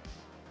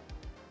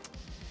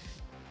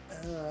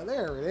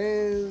 There it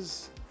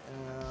is.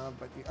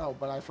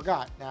 But I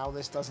forgot. Now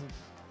this doesn't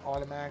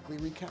automatically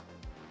recount.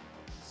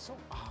 So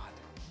odd.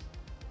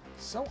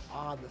 So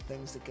odd, the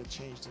things that get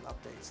changed in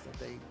updates that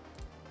they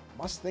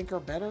must think are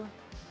better,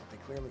 but they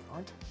clearly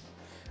aren't.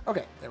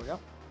 Okay, there we go.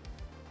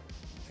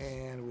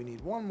 And we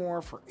need one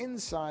more for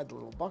inside the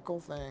little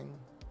buckle thing.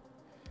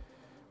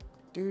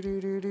 Do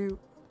do do do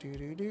do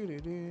do do do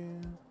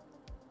do.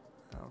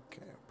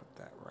 Okay, I'll put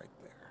that right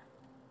there.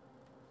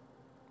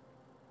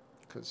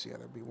 Because yeah,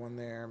 there'll be one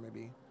there.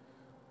 Maybe.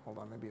 Hold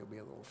on, maybe it'll be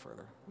a little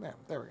further. Yeah,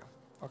 there we go.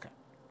 Okay.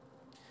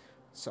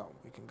 So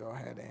we can go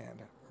ahead and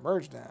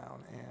merge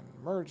down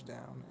and merge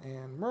down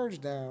and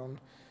merge down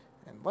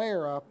and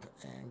layer up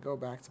and go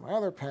back to my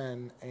other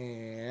pen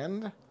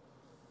and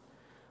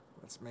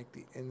let's make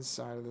the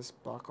inside of this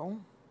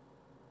buckle.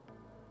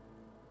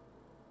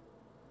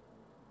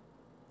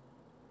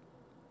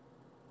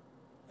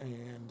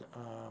 And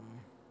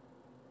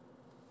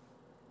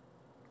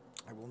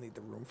I will need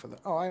the room for the...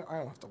 Oh, I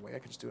don't have to wait. I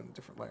can just do it in a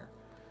different layer.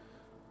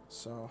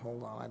 So,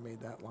 hold on. I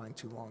made that line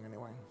too long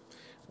anyway.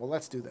 Well,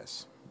 let's do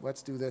this.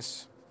 Let's do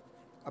this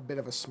a bit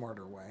of a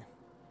smarter way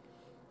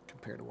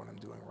compared to what I'm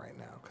doing right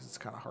now because it's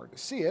kind of hard to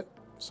see it.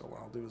 So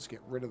what I'll do is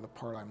get rid of the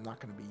part I'm not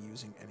going to be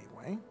using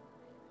anyway.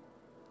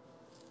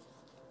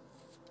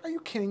 Are you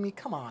kidding me?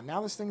 Come on.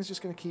 Now this thing is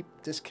just going to keep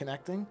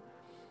disconnecting.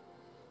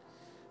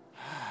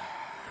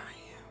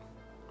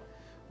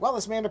 Well,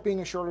 this may end up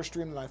being a shorter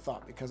stream than I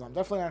thought because I'm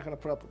definitely not going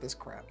to put up with this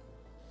crap.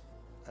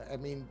 I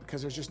mean,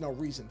 because there's just no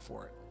reason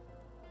for it.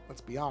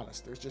 Let's be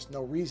honest. There's just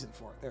no reason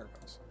for it. There it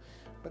goes.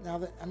 But now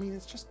that, I mean,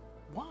 it's just,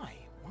 why?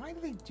 Why do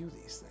they do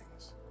these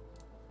things?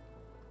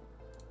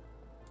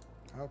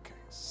 Okay,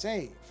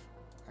 save.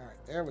 All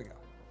right, there we go.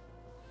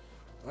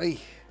 Oy.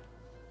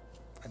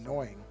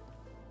 Annoying.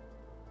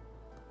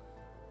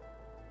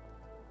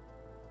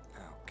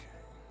 Okay.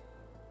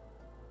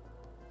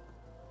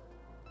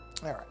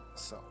 All right,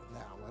 so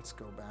now let's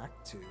go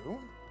back to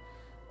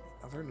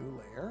another new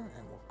layer,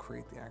 and we'll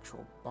create the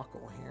actual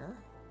buckle here.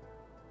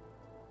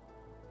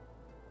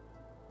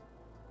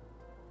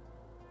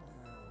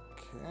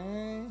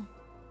 Okay.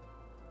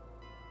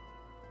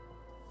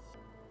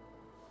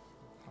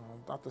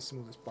 Not the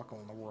smoothest buckle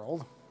in the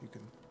world. You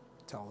can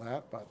tell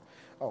that, but...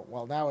 Oh,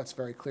 well, now it's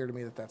very clear to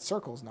me that that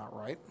circle's not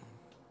right.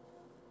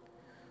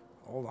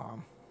 Hold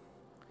on.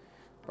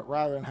 But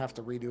rather than have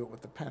to redo it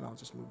with the pen, I'll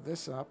just move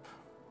this up.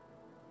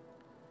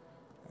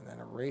 And then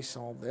erase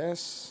all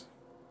this.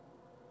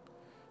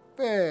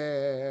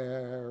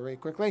 Very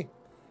quickly.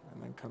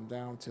 And then come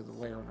down to the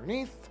layer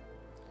underneath.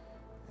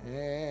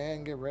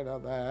 And get rid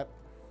of that.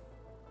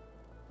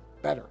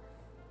 Better.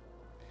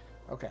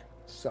 Okay,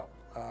 so...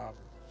 yeah.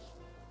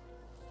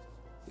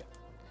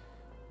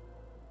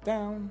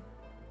 Down.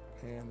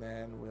 And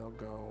then we'll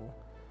go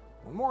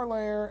one more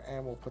layer,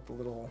 and we'll put the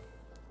little...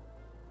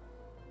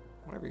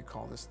 whatever you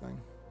call this thing.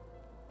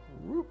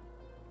 Whoop.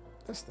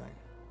 This thing.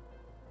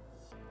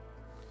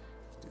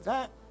 Do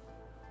that.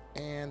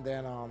 And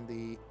then on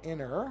the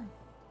inner,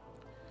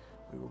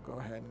 we will go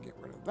ahead and get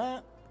rid of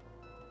that.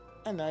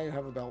 And now you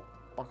have a belt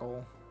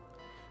buckle.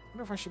 I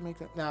wonder if I should make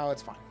that... No,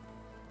 it's fine.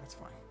 That's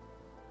fine.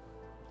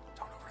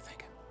 Don't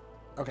overthink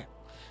it. Okay.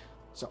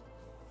 So,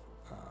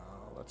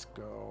 let's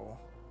go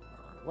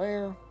our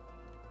layer.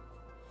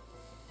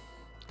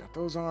 Got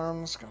those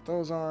arms. Got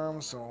those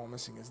arms. So all I'm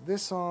missing is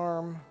this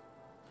arm,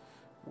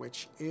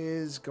 which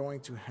is going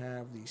to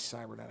have the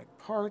cybernetic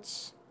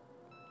parts.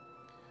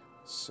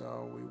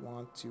 So we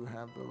want to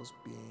have those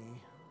be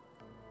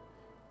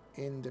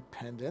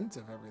independent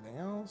of everything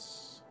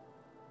else.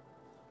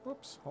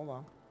 Whoops, hold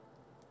on.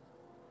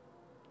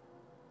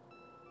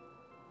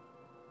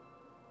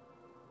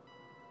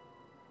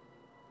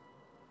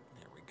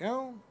 There we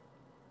go.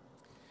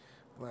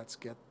 Let's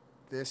get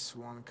this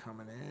one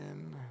coming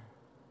in.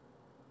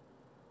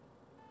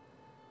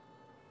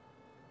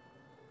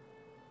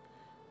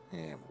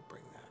 And we'll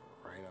bring that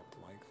right up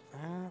like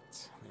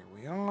that. There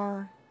we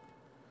are.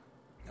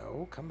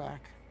 No, come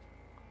back.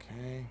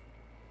 Okay.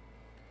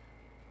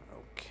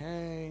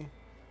 Okay.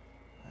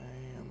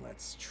 And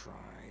let's try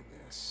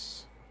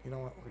this. You know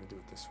what? We're going to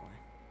do it this way.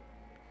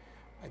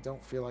 I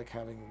don't feel like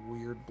having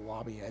weird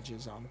blobby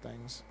edges on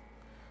things.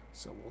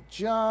 So we'll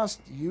just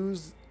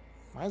use...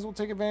 Might as well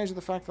take advantage of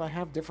the fact that I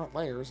have different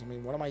layers. I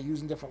mean, what am I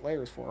using different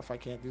layers for if I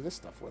can't do this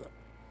stuff with it?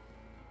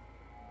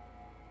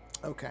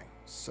 Okay,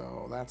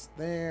 so that's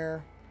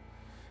there.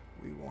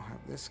 We will have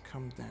this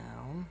come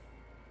down.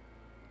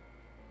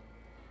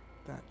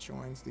 That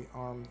joins the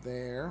arm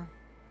there.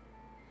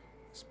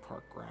 This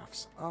part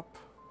graphs up.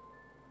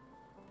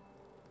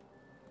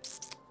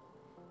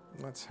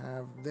 Let's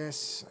have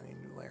this. I need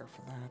a new layer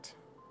for that.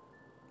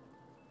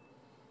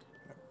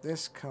 Have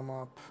this come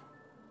up.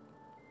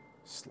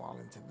 Slot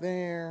into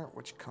there,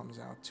 which comes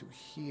out to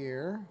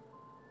here.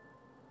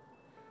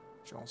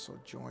 Which also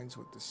joins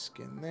with the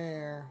skin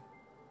there.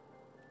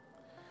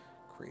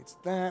 Creates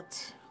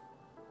that.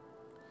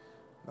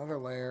 Another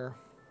layer.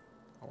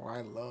 Oh,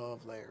 I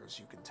love layers,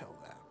 you can tell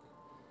that.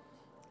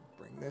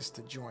 Bring this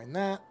to join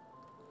that.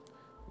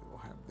 We will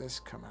have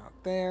this come out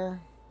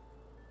there.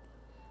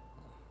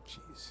 Oh,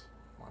 jeez.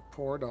 My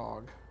poor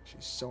dog.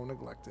 She's so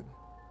neglected.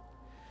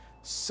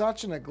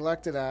 Such a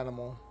neglected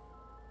animal.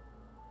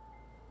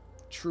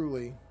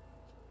 Truly.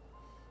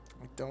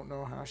 I don't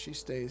know how she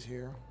stays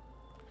here.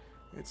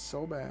 It's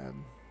so bad.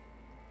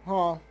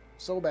 Oh,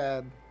 so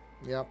bad.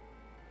 Yep.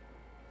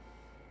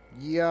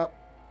 Yep.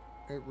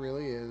 It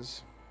really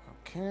is.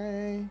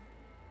 Okay.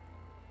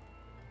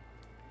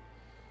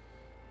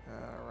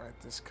 Alright,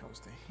 this comes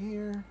to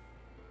here.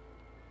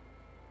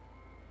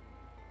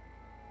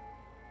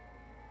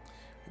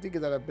 I did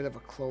give that a bit of a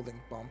clothing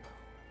bump.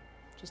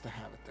 Just to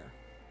have it there.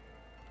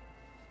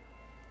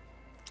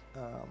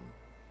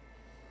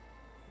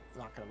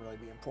 Not going to really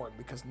be important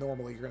because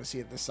normally you're going to see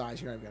it this size.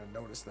 You're not even going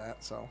to notice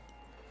that. So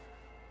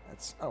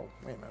that's... Oh,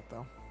 wait a minute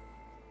though.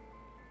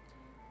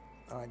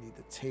 I need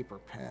the taper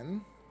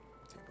pen.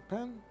 Taper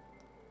pen.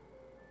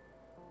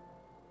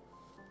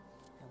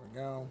 There we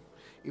go.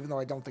 Even though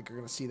I don't think you're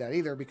going to see that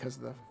either because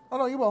of the... Oh,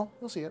 no, you will.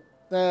 You'll see it.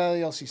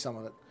 You'll see some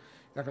of it.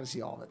 You're not going to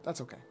see all of it.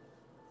 That's okay.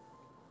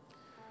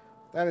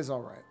 That is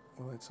all right.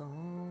 Well, it's all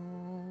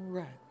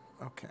right.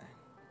 Okay.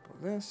 Go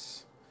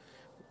this.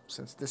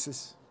 Since this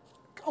is...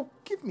 Oh,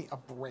 give me a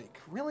break.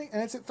 Really?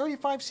 And it's at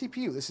 35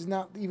 CPU. This is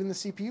not even the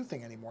CPU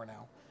thing anymore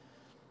now.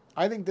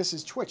 I think this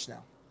is Twitch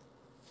now.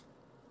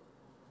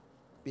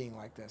 Being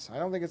like this. I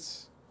don't think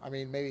it's... I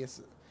mean, maybe it's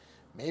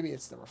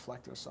the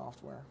reflector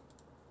software.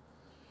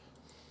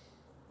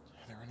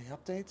 Are there any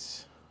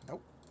updates?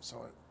 Nope.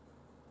 So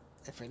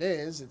if it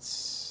is,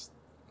 it's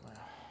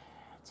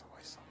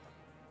always something.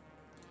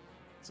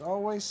 It's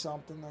always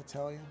something, I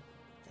tell you.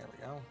 There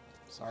we go.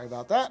 Sorry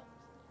about that.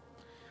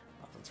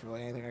 Not that it's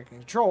really anything I can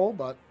control,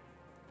 but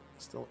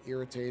it's still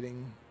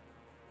irritating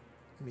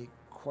me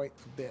quite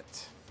a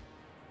bit.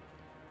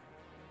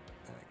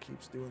 And it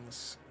keeps doing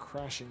this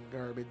crashing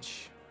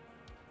garbage.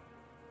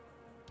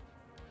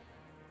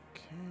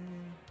 Okay.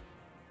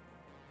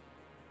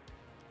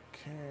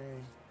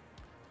 Okay.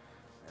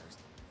 There's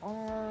the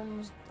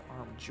arms, the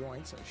arm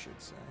joints, I should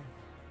say.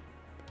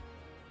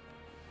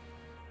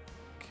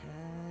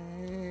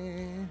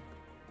 Okay.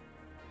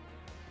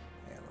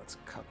 And let's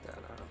cut that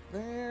out of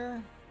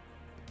there.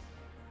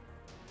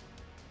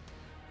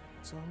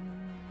 It's all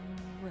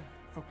right.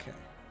 Okay.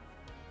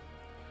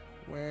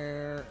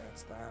 Where?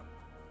 That's that.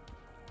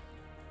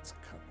 Let's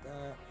cut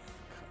that.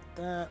 Cut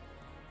that.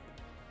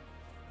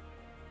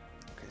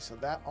 Okay, so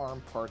that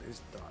arm part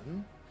is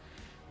done.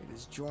 It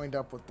is joined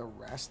up with the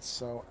rest.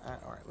 So,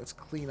 all right, let's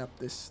clean up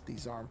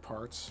these arm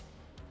parts.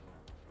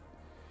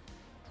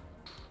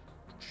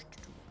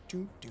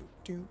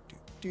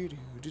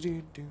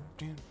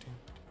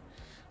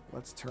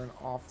 Let's turn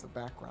off the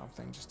background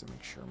thing just to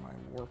make sure my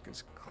work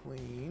is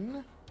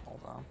clean.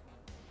 Hold on.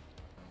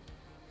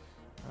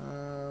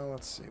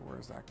 Let's see,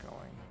 where's that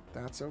going?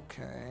 That's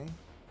okay.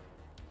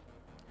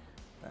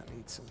 That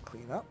needs some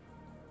cleanup.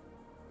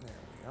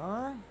 There we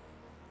are.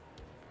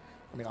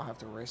 I mean, I'll have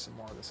to erase some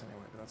more of this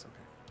anyway, but that's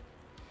okay.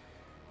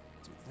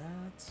 Do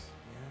that.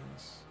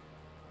 Yes.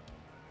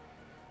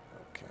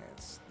 Okay,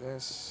 it's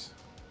this.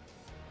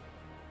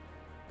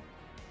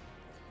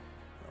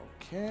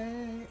 Okay,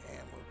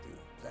 and we'll do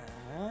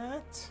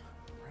that.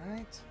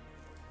 Right.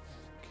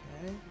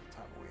 Okay. What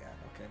time are we at?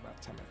 Okay, about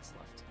 10 minutes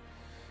left.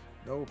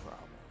 No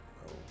problem.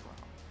 No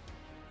problem.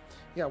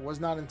 Yeah, was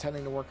not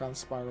intending to work on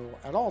Spiral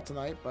at all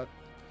tonight, but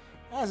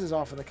as is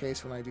often the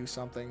case when I do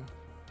something,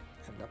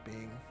 end up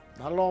being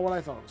not at all what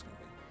I thought it was going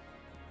to be.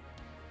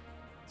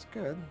 It's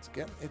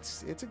good.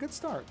 It's a good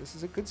start. This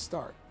is a good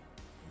start.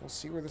 We'll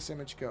see where this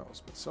image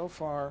goes, but so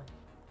far,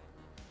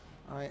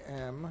 I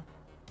am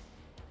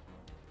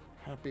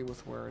happy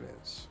with where it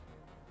is.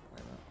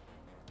 Wait a minute.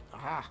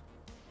 Aha!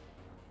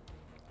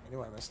 I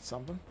knew I missed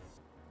something.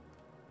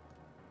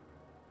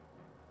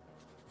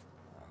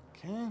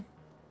 Okay.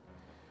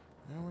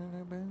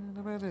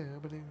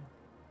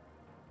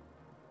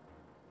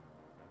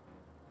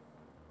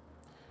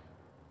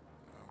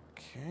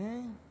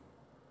 Okay.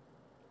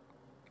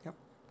 Yep.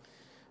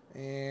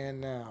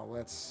 And now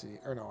let's see.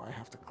 Or no, I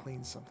have to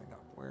clean something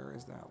up. Where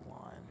is that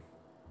line?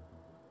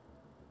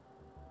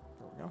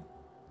 There we go.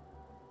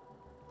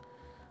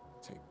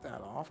 Take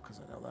that off because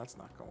I know that's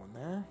not going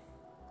there.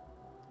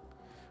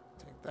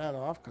 Take that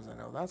off because I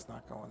know that's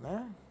not going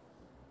there.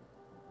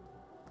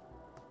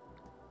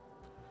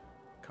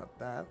 Cut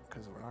that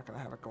because we're not going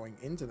to have it going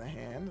into the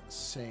hand.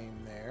 Same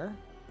there.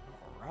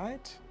 All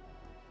right.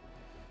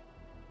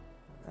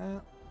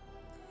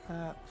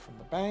 That from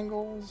the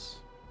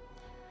bangles.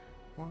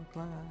 Walk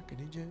like an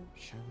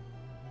Egyptian.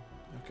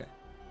 Okay.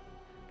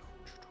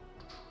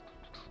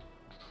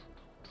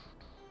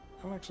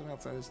 I don't actually know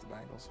if that is the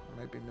bangles. I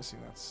might be missing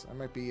that. I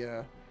might be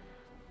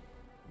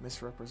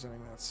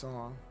misrepresenting that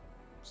song.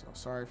 So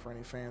sorry for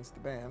any fans of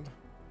the band.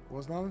 It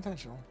was not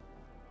intentional.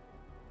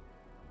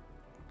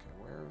 Okay,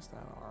 where is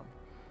that arm?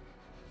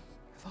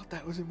 I thought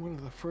that was in one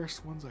of the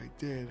first ones I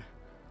did.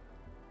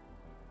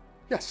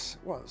 Yes,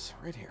 it was.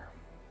 Right here.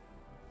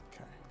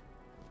 Okay.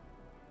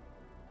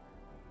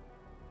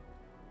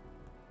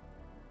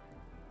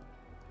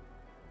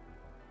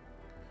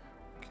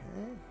 Okay,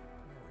 there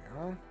we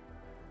are.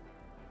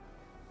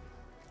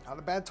 Not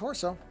a bad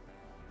torso.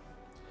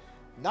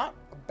 Not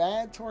a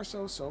bad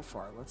torso so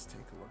far. Let's take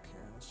a look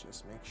here. Let's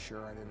just make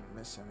sure I didn't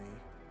miss any.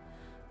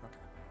 Okay.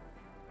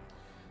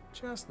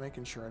 Just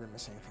making sure I didn't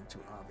miss anything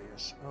too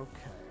obvious.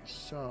 Okay,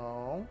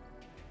 so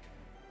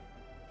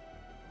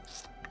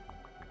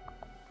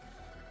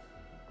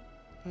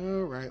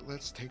All right,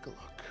 let's take a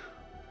look.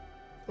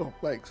 Oh,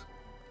 legs.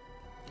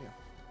 Yeah,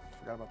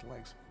 forgot about the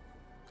legs.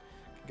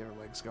 Can get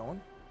her legs going.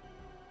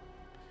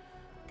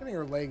 Getting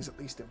her legs at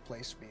least in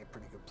place would be a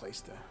pretty good place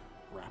to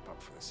wrap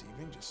up for this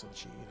evening, just so that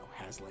she,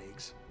 has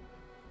legs.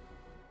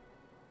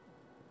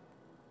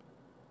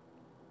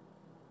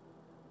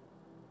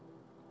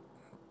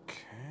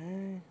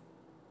 Okay.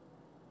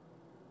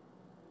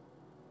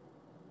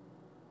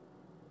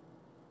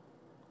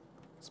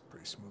 It's a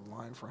pretty smooth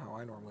line for how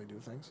I normally do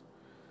things.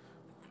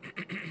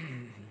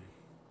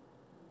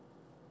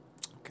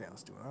 Okay,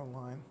 let's do another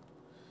line.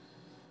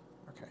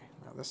 Okay,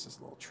 now this is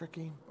a little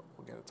tricky, but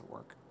we'll get it to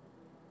work.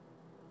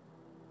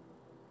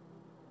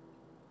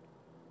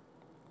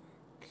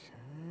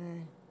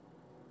 Okay.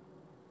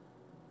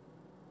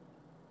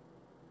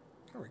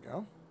 There we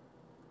go.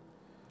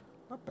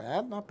 Not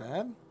bad, not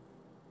bad.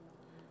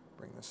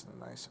 Bring this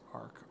in a nice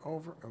arc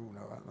over. Oh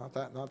no, not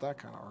that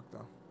kind of arc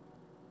though.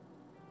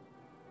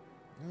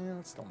 Yeah,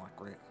 that's still not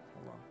great.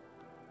 Hold on.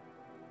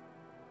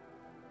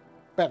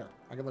 Better.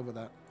 I can live with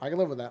that. I can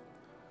live with that.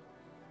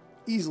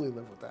 Easily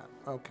live with that.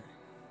 Okay.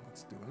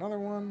 Let's do another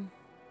one.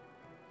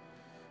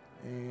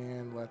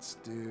 And let's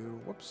do...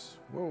 Whoops.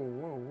 Whoa,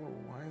 whoa, whoa.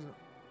 Why is it...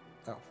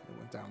 Oh, it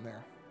went down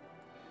there.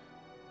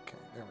 Okay,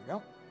 there we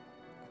go.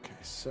 Okay,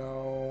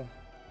 so...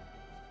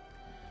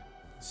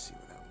 Let's see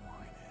what that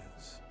line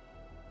is.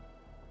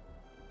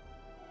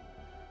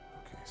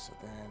 Okay, so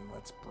then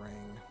let's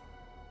bring...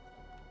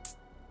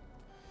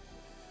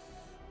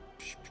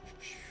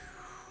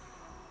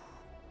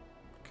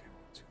 Okay,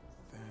 we'll do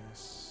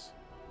this.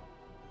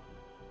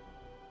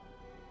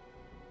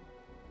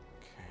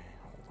 Okay,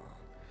 hold on.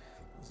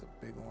 This is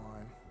a big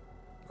line.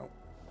 Nope.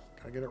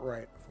 Gotta get it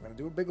right. If I'm gonna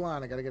do a big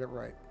line, I gotta get it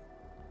right.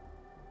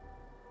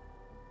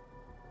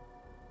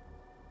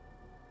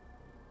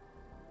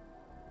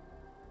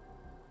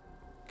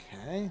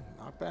 Okay,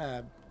 not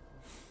bad.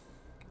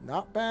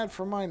 Not bad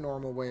for my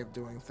normal way of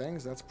doing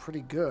things. That's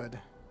pretty good.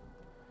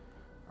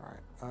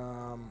 Alright,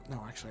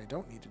 no, actually I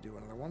don't need to do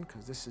another one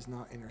because this is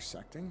not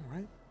intersecting,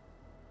 right?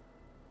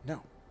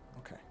 No.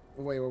 Okay.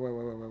 Wait.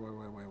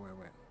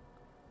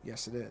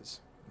 Yes, it is.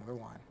 Another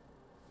line.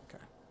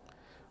 Okay.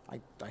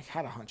 I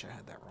had a hunch I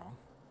had that wrong.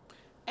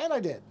 And I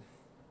did.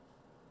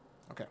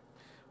 Okay.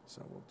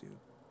 So we'll do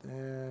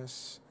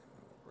this.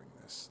 And we'll bring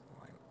this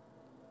line.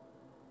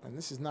 And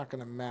this is not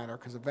going to matter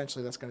because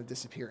eventually that's going to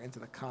disappear into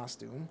the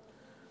costume.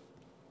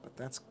 But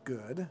that's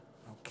good.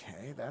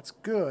 Okay, that's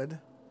good.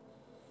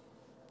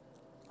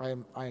 I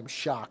am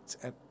shocked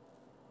at...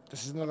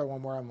 This is another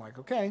one where I'm like,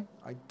 okay,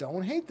 I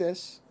don't hate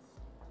this.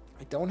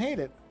 I don't hate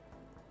it.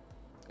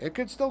 It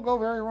could still go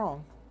very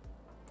wrong.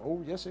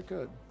 Oh, yes, it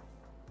could.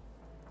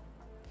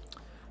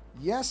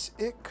 Yes,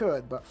 it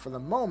could, but for the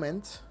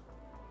moment...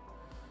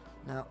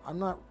 Now, I'm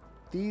not...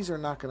 These are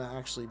not going to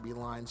actually be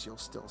lines you'll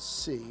still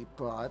see,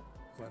 but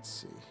let's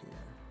see here.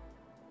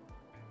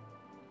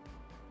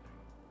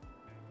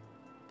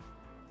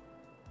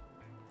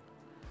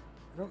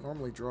 I don't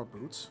normally draw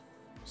boots,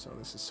 so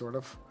this is sort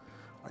of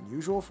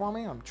unusual for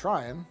me. I'm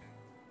trying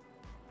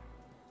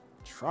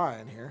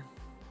here.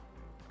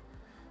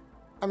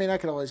 I mean, I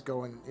could always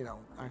go and,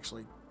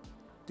 actually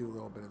do a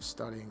little bit of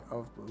studying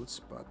of boots,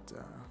 but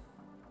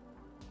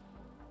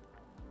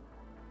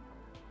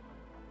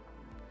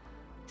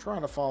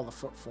trying to follow the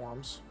foot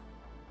forms.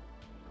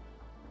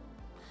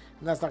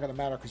 And that's not going to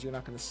matter because you're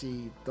not going to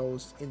see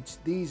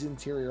these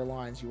interior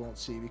lines you won't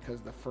see because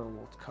the fur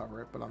will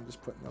cover it, but I'm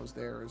just putting those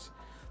there as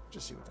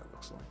just see what that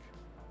looks like.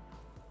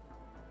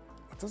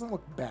 It doesn't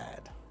look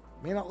bad.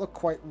 It may not look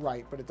quite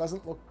right, but it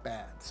doesn't look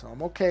bad. So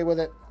I'm okay with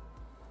it.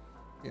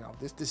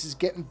 This is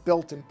getting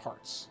built in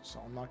parts. So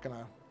I'm not going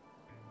to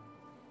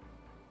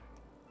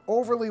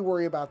overly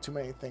worry about too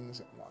many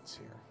things at once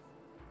here.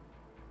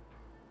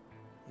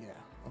 Yeah,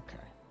 okay.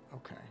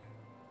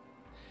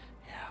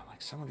 Yeah,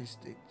 like some of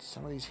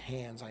these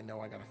hands I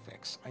know I got to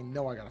fix. I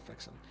know I got to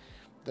fix them.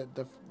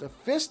 The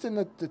fist and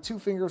the two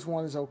fingers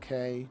one is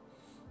okay.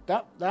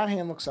 That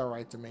hand looks all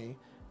right to me.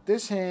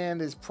 This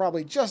hand is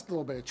probably just a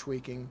little bit of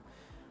tweaking.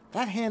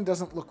 That hand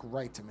doesn't look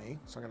right to me,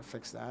 so I gotta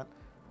fix that.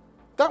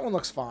 That one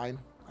looks fine.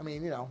 I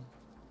mean,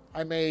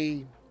 I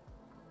may...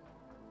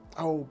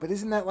 Oh, but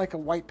isn't that like a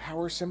white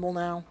power symbol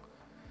now?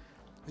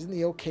 Isn't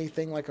the OK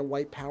thing like a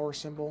white power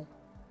symbol?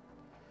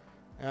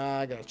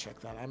 I gotta check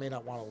that. I may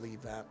not want to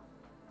leave that.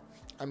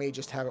 I may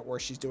just have it where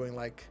she's doing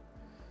like...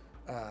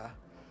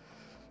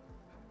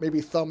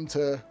 maybe thumb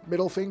to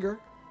middle finger.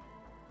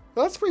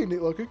 That's pretty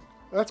neat looking.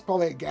 That's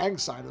probably a gang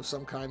sign of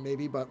some kind,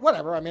 maybe, but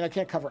whatever. I mean, I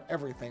can't cover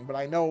everything, but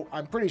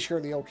I'm pretty sure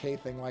the OK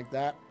thing like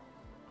that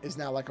is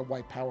now like a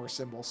white power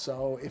symbol.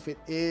 So if it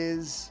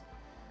is,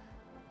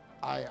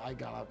 I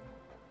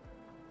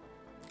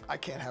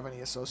can't have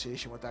any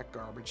association with that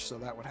garbage, so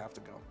that would have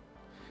to go.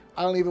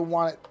 I don't even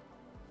want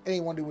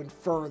anyone to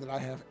infer that I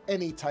have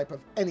any type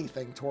of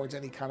anything towards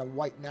any kind of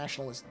white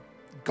nationalist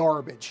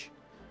garbage,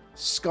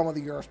 scum of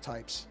the earth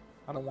types.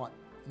 I don't want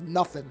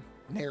nothing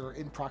near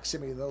in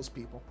proximity to those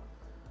people.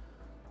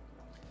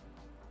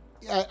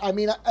 Yeah, I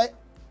mean,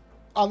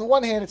 on the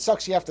one hand, it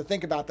sucks you have to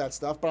think about that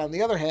stuff, but on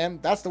the other hand,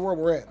 that's the world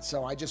we're in.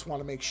 So I just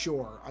want to make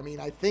sure. I mean,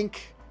 I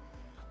think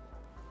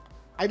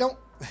I don't.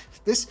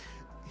 This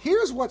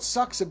here's what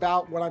sucks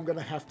about what I'm going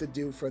to have to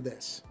do for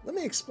this. Let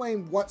me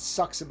explain what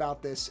sucks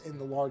about this in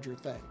the larger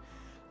thing.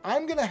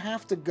 I'm going to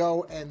have to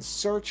go and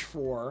search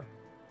for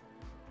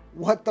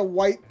what the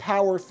white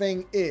power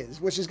thing is,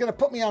 which is going to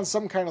put me on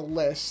some kind of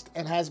list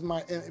and has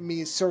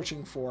me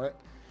searching for it.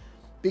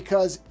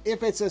 Because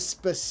if it's a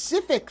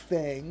specific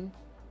thing,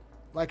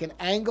 like an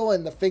angle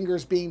and the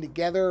fingers being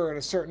together or at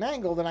a certain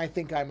angle, then I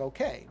think I'm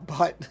okay.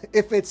 But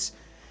if it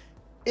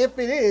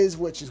is,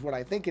 which is what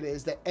I think it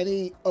is, that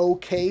any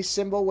OK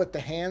symbol with the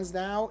hands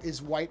now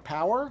is white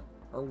power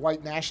or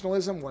white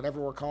nationalism,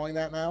 whatever we're calling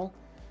that now,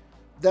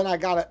 then I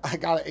gotta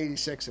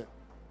 86 it.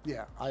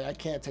 Yeah, I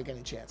can't take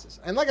any chances.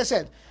 And like I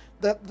said,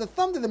 the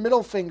thumb to the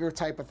middle finger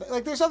type of thing,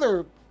 like there's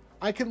other,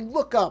 I can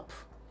look up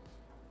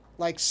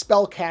like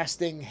spell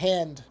casting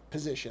hand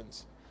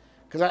positions.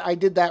 Because I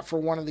did that for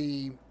one of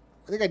the,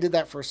 I think I did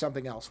that for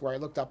something else where I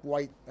looked up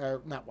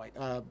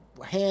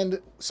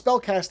hand, spell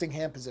casting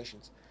hand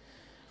positions.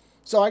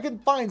 So I can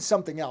find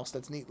something else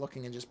that's neat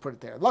looking and just put it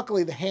there.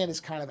 Luckily the hand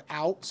is kind of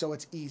out, so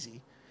it's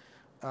easy.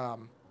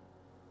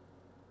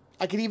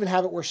 I could even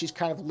have it where she's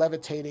kind of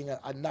levitating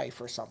a knife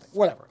or something.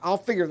 Whatever. I'll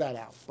figure that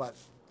out. But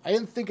I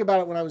didn't think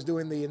about it when I was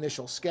doing the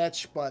initial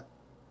sketch. But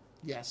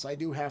yes, I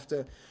do have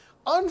to.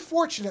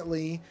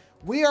 Unfortunately,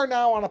 we are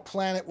now on a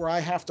planet where I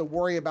have to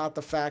worry about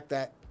the fact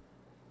that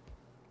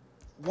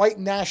white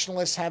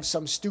nationalists have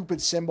some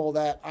stupid symbol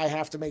that I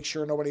have to make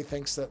sure nobody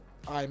thinks that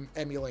I'm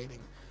emulating.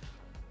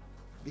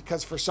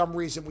 Because for some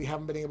reason we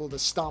haven't been able to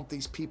stomp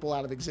these people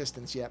out of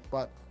existence yet.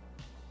 But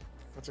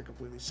that's a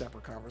completely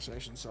separate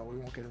conversation, so we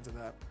won't get into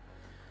that.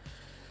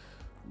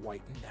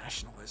 White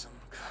nationalism.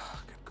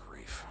 Good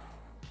grief.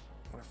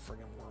 What a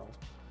friggin' world.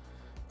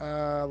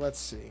 Let's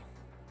see.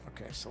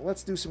 Okay, so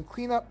let's do some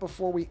cleanup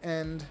before we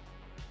end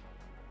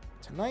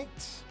tonight.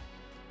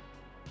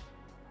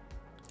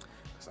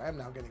 Because I am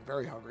now getting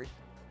very hungry.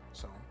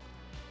 So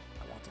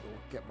I want to go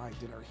get my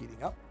dinner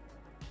heating up.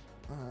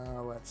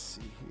 Let's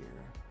see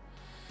here.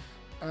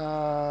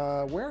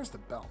 Where's the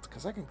belt?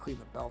 Because I can clean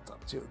the belt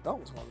up too. The belt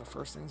was one of the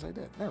first things I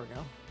did. There we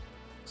go.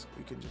 So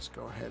we can just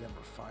go ahead and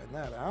refine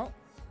that out.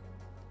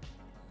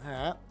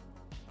 That.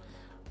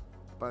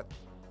 But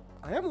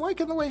I am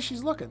liking the way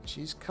she's looking.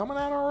 She's coming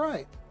out all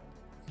right.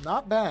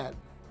 Not bad.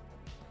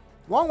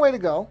 Long way to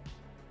go.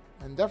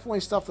 And definitely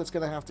stuff that's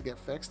going to have to get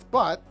fixed.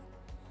 But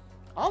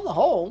on the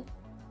whole,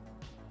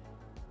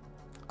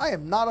 I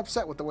am not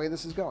upset with the way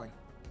this is going.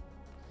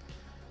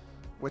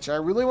 Which I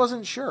really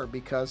wasn't sure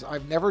because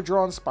I've never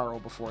drawn Spiral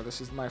before. This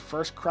is my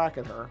first crack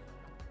at her.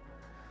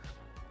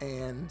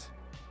 And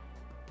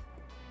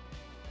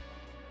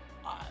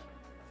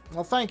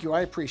well, thank you.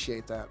 I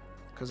appreciate that.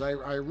 Because I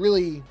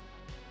really...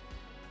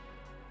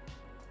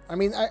 I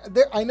mean,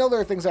 I know there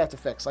are things I have to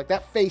fix. Like,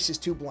 that face is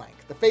too blank.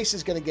 The face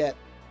is going to get...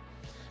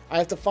 I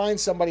have to find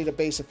somebody to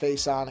base a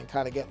face on and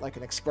kind of get, like,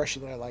 an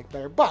expression that I like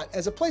better. But,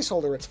 as a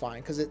placeholder, it's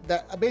fine. Because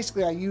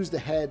basically, I used the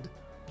head...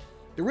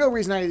 The real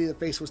reason I needed the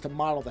face was to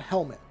model the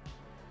helmet.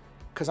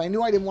 Because I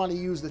knew I didn't want to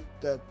use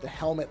the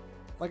helmet,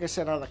 like I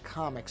said, out of the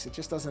comics. It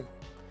just doesn't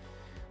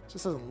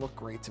look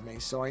great to me.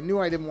 So I knew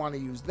I didn't want to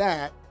use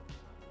that.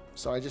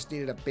 So I just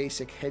needed a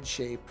basic head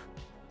shape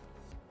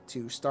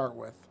to start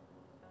with.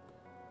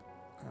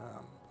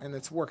 And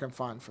it's working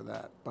fine for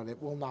that. But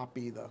it will not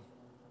be the...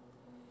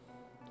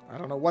 I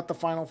don't know what the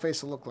final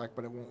face will look like,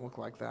 but it won't look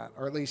like that.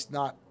 Or at least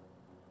not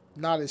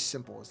as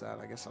simple as that.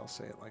 I guess I'll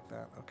say it like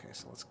that. Okay,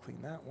 so let's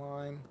clean that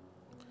line.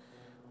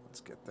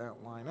 Let's get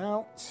that line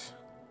out.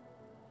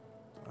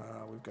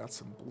 We've got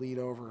some bleed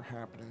over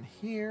happening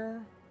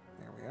here.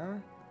 There we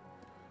are.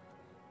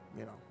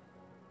 You know.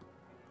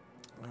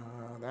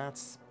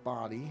 That's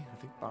body. I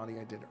think body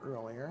I did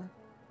earlier.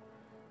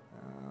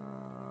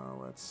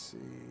 Let's see.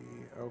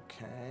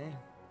 Okay.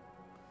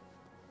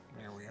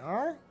 There we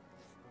are.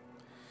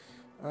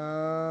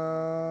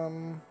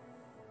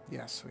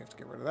 Yes, we have to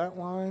get rid of that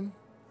line.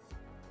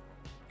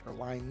 Or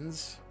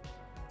lines.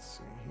 Let's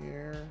see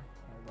here.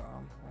 Hold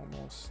on.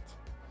 Almost.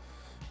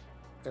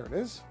 There it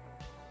is.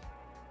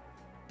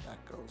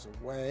 That goes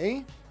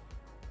away.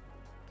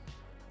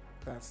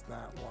 That's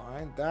that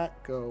line.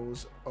 That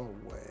goes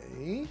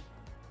away.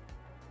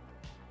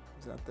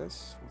 Is that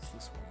this? What's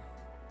this one?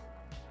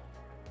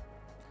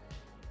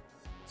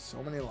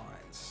 So many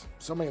lines.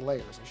 So many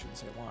layers. I shouldn't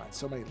say lines.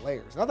 So many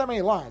layers. Not that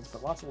many lines,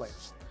 but lots of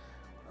layers.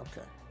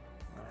 Okay.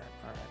 All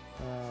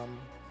right.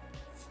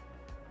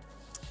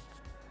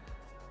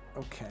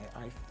 Okay,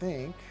 I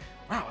think...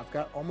 Wow, I've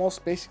got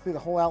almost basically the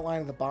whole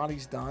outline of the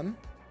body's done.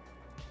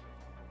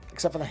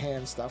 Except for the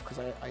hand stuff, because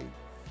I...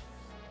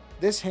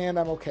 This hand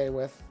I'm okay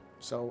with.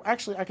 So,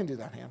 actually, I can do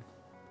that hand.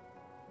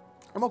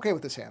 I'm okay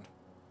with this hand.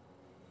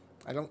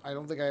 I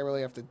don't think I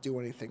really have to do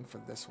anything for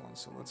this one.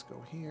 So, let's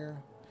go here.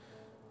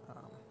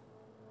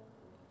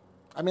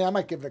 I mean, I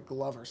might give it a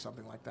glove or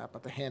something like that,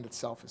 but the hand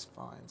itself is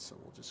fine. So,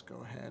 we'll just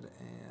go ahead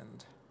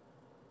and...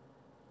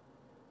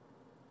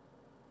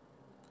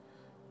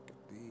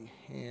 Get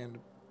the hand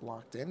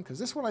blocked in, because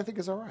this one I think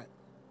is all right.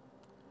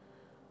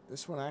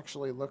 This one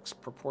actually looks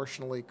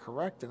proportionally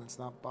correct, and it's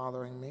not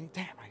bothering me.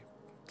 Damn,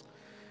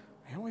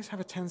 I always have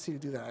a tendency to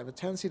do that. I have a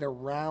tendency to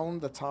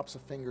round the tops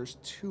of fingers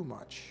too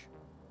much.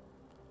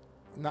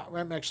 Not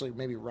actually,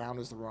 maybe round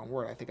is the wrong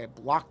word. I think I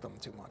block them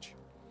too much.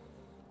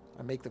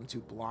 I make them too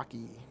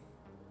blocky.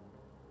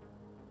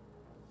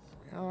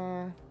 There we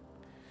are.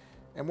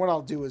 And what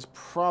I'll do is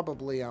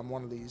probably on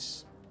one of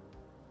these,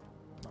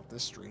 not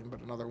this stream,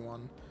 but another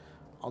one,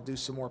 I'll do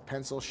some more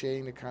pencil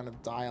shading to kind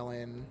of dial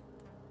in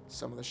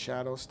some of the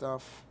shadow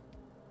stuff.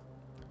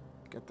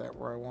 Get that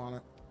where I want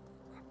it.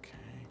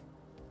 Okay.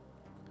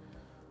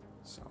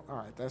 So,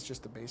 alright, that's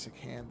just the basic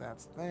hand.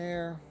 That's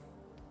there.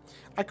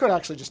 I could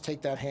actually just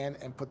take that hand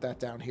and put that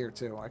down here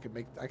too. I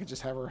could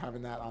just have her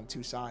having that on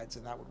two sides,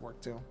 and that would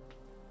work too.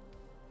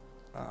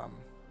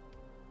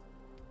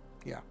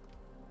 Yeah.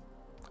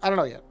 I don't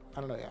know yet.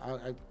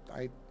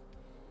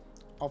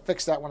 I'll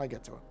fix that when I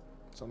get to it.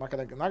 So I'm not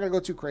gonna go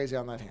too crazy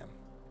on that hand.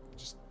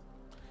 Just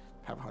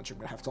have a hunch I'm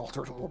gonna have to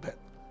alter it a little bit.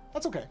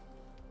 That's okay.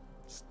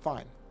 It's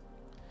fine.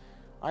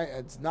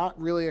 It's not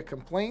really a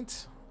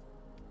complaint.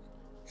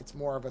 It's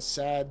more of a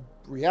sad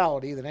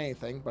reality than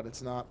anything, but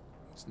it's no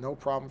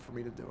problem for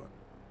me to do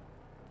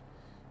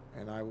it.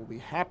 And I will be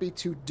happy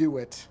to do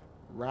it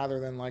rather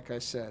than, like I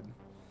said,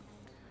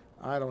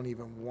 I don't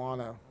even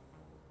want to.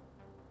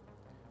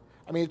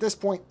 I mean, at this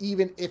point,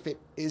 even if it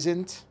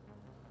isn't,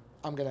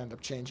 I'm going to end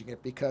up changing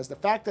it, because the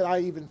fact that I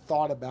even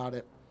thought about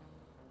it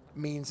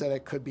means that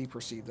it could be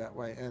perceived that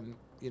way. And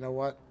you know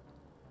what?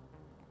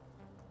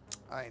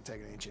 I ain't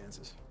taking any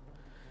chances.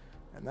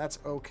 And that's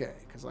okay,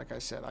 because like I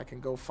said, I can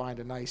go find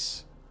a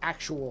nice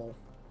actual,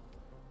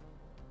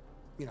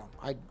 you know,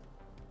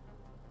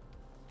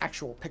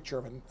 actual picture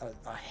of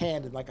a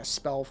hand in like a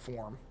spell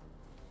form.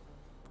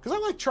 Because I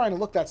like trying to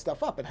look that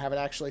stuff up and have it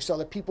actually, so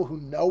that people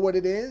who know what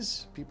it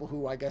is, people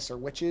who I guess are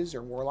witches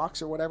or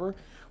warlocks or whatever,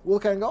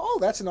 will kind of go, oh,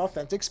 that's an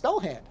authentic spell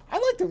hand. I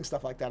like doing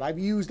stuff like that. I've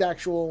used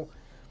actual,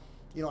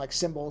 you know, like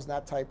symbols and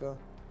that type of.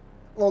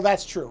 Well,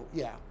 that's true.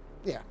 Yeah,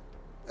 yeah.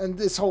 And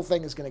this whole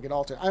thing is going to get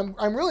altered.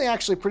 I'm really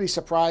actually pretty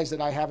surprised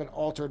that I haven't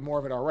altered more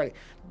of it already.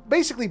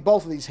 Basically,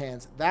 both of these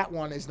hands, that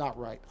one is not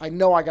right. I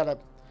know I gotta.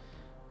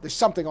 There's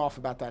something off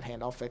about that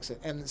hand. I'll fix it.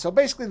 And so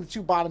basically, the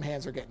two bottom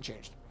hands are getting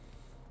changed,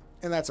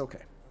 and that's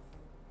okay.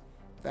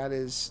 That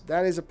is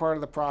a part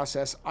of the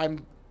process.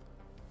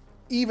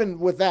 Even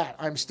with that,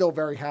 I'm still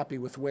very happy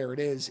with where it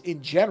is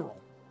in general,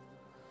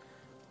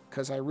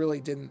 because I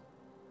really didn't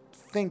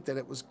think that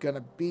it was going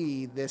to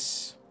be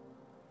this.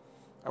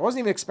 I wasn't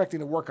even expecting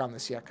to work on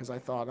this yet, because I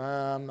thought,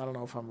 I don't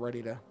know if I'm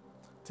ready to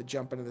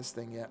jump into this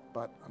thing yet,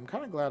 but I'm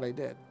kind of glad I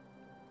did,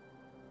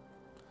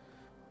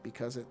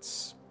 because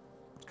it's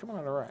coming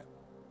out all right.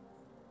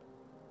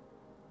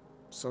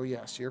 So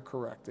yes, you're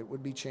correct. It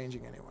would be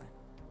changing anyway.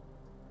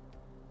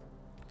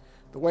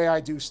 The way I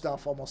do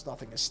stuff, almost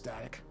nothing is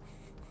static.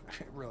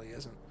 It really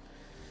isn't.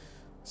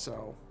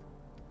 So,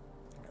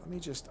 let me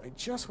I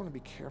just want to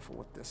be careful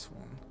with this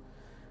one,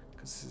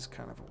 because this is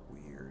kind of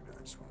weird.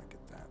 I just want to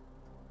get that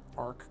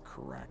arc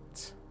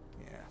correct.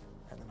 Yeah.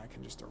 And then I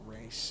can just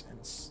erase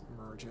and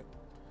merge it.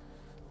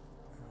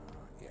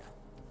 Yeah.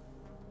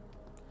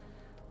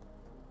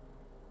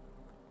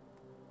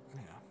 Yeah.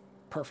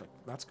 Perfect.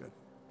 That's good.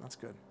 That's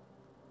good.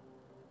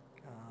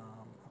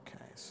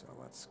 Okay, so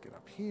let's get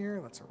up here.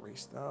 Let's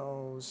erase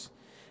those.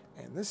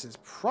 And this is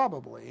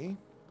probably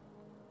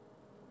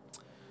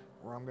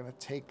where I'm going to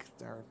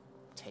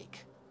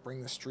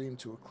bring the stream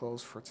to a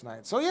close for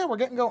tonight. So yeah, we're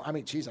getting going. I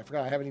mean, geez, I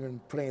forgot I haven't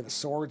even put any of the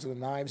swords or the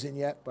knives in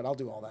yet, but I'll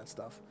do all that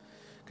stuff.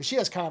 Because she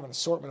has kind of an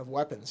assortment of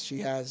weapons. She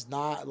has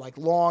not like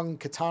long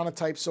katana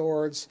type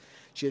swords.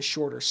 She has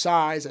shorter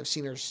size. I've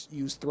seen her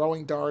use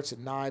throwing darts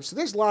and knives. So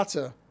there's lots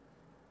of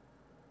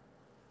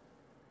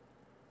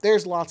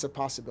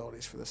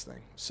possibilities for this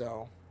thing.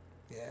 So,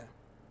 yeah.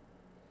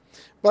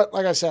 But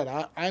like I said,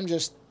 I'm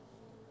just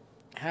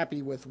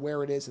happy with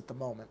where it is at the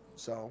moment.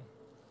 So,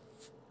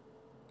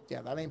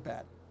 yeah, that ain't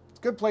bad. It's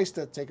a good place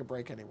to take a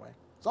break anyway.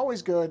 It's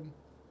always good,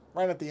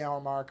 right at the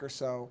hour mark or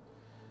so.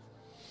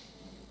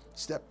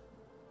 Step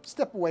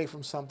away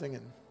from something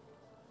and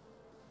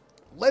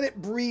let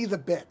it breathe a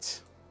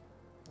bit.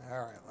 All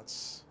right,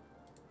 let's.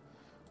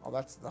 Oh,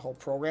 that's the whole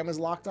program is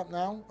locked up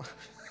now.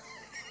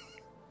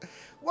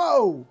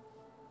 Whoa!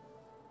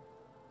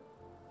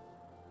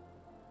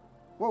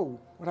 Whoa,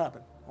 what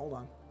happened? Hold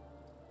on.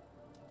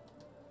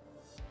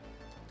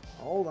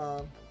 Hold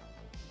on.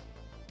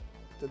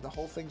 Did the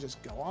whole thing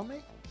just go on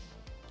me?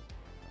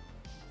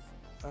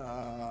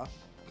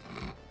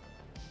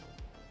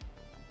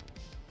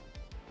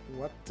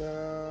 What,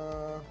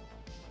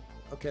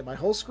 Okay, my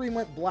whole screen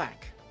went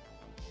black.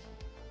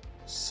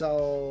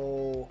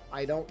 So,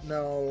 I don't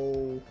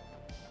know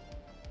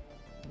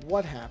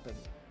what happened.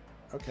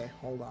 Okay,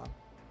 hold on.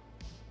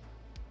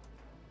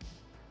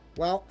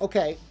 Well,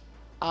 okay.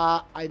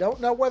 I don't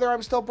know whether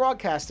I'm still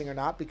broadcasting or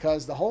not,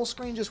 because the whole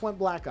screen just went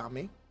black on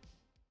me.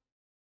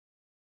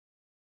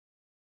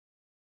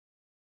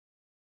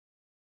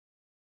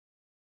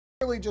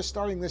 Really just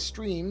starting this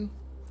stream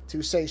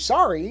to say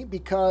sorry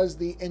because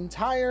the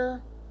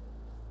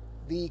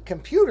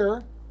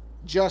computer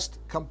just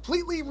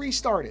completely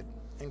restarted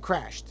and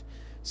crashed.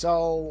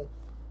 So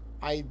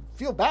I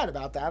feel bad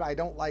about that. I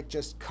don't like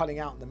just cutting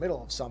out in the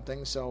middle of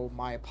something, so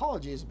my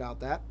apologies about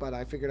that, but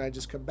I figured I'd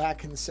just come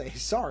back and say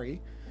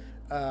sorry.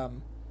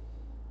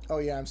 Oh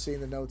yeah, I'm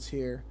seeing the notes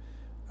here.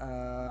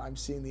 I'm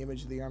seeing the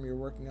image of the arm you're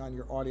working on.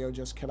 Your audio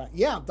just cut out.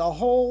 Yeah, the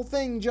whole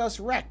thing just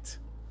wrecked.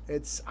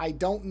 I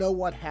don't know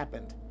what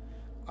happened.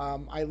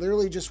 I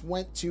literally just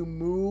went to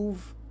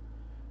move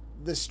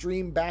the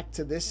stream back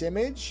to this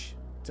image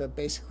to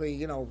basically,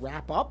 you know,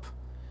 wrap up.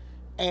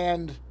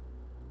 And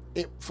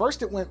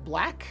first it went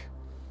black,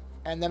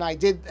 and then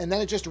and then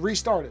it just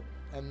restarted.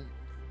 And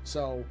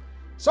so,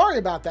 sorry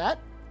about that.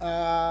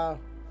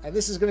 And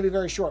this is going to be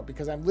very short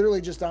because I'm literally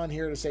just on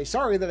here to say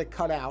sorry that it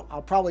cut out.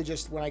 I'll probably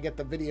just, when I get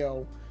the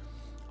video,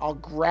 I'll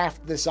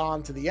graft this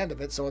on to the end of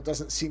it so it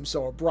doesn't seem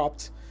so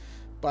abrupt.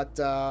 But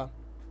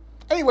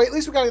anyway, at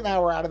least we got an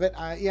hour out of it.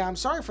 Yeah, I'm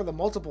sorry for the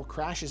multiple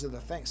crashes of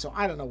the thing. So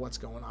I don't know what's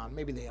going on.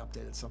 Maybe they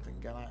updated something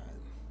again.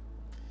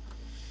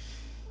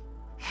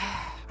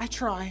 I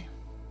try.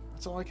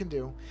 That's all I can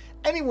do.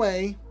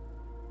 Anyway,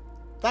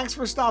 thanks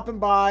for stopping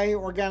by,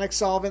 Organic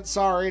Solvent.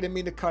 Sorry, didn't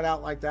mean to cut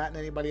out like that, and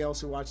anybody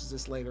else who watches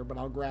this later, but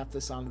I'll graft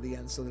this onto the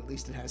end so that at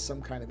least it has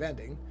some kind of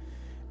ending.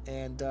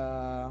 And,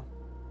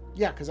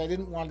 yeah, because I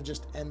didn't want to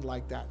just end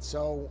like that.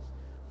 So,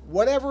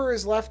 whatever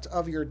is left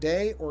of your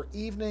day or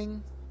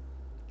evening,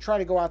 try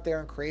to go out there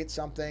and create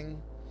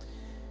something.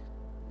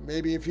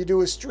 Maybe if you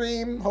do a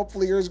stream,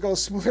 hopefully yours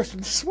goes smoother than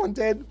this one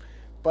did.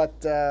 But,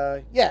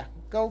 yeah,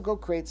 go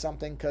create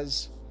something,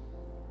 because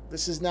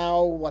this is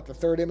now, what, the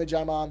third image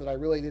I'm on that I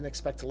really didn't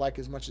expect to like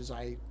as much as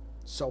I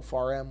so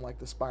far am, like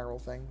the spiral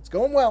thing. It's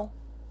going well,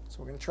 so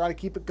we're going to try to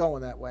keep it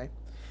going that way.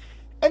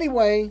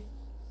 Anyway,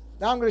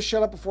 now I'm going to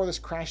shut up before this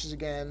crashes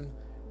again.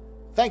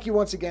 Thank you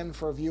once again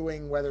for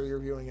viewing, whether you're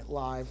viewing it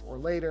live or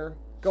later.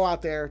 Go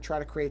out there, try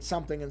to create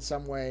something in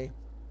some way.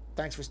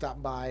 Thanks for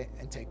stopping by,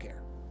 and take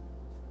care.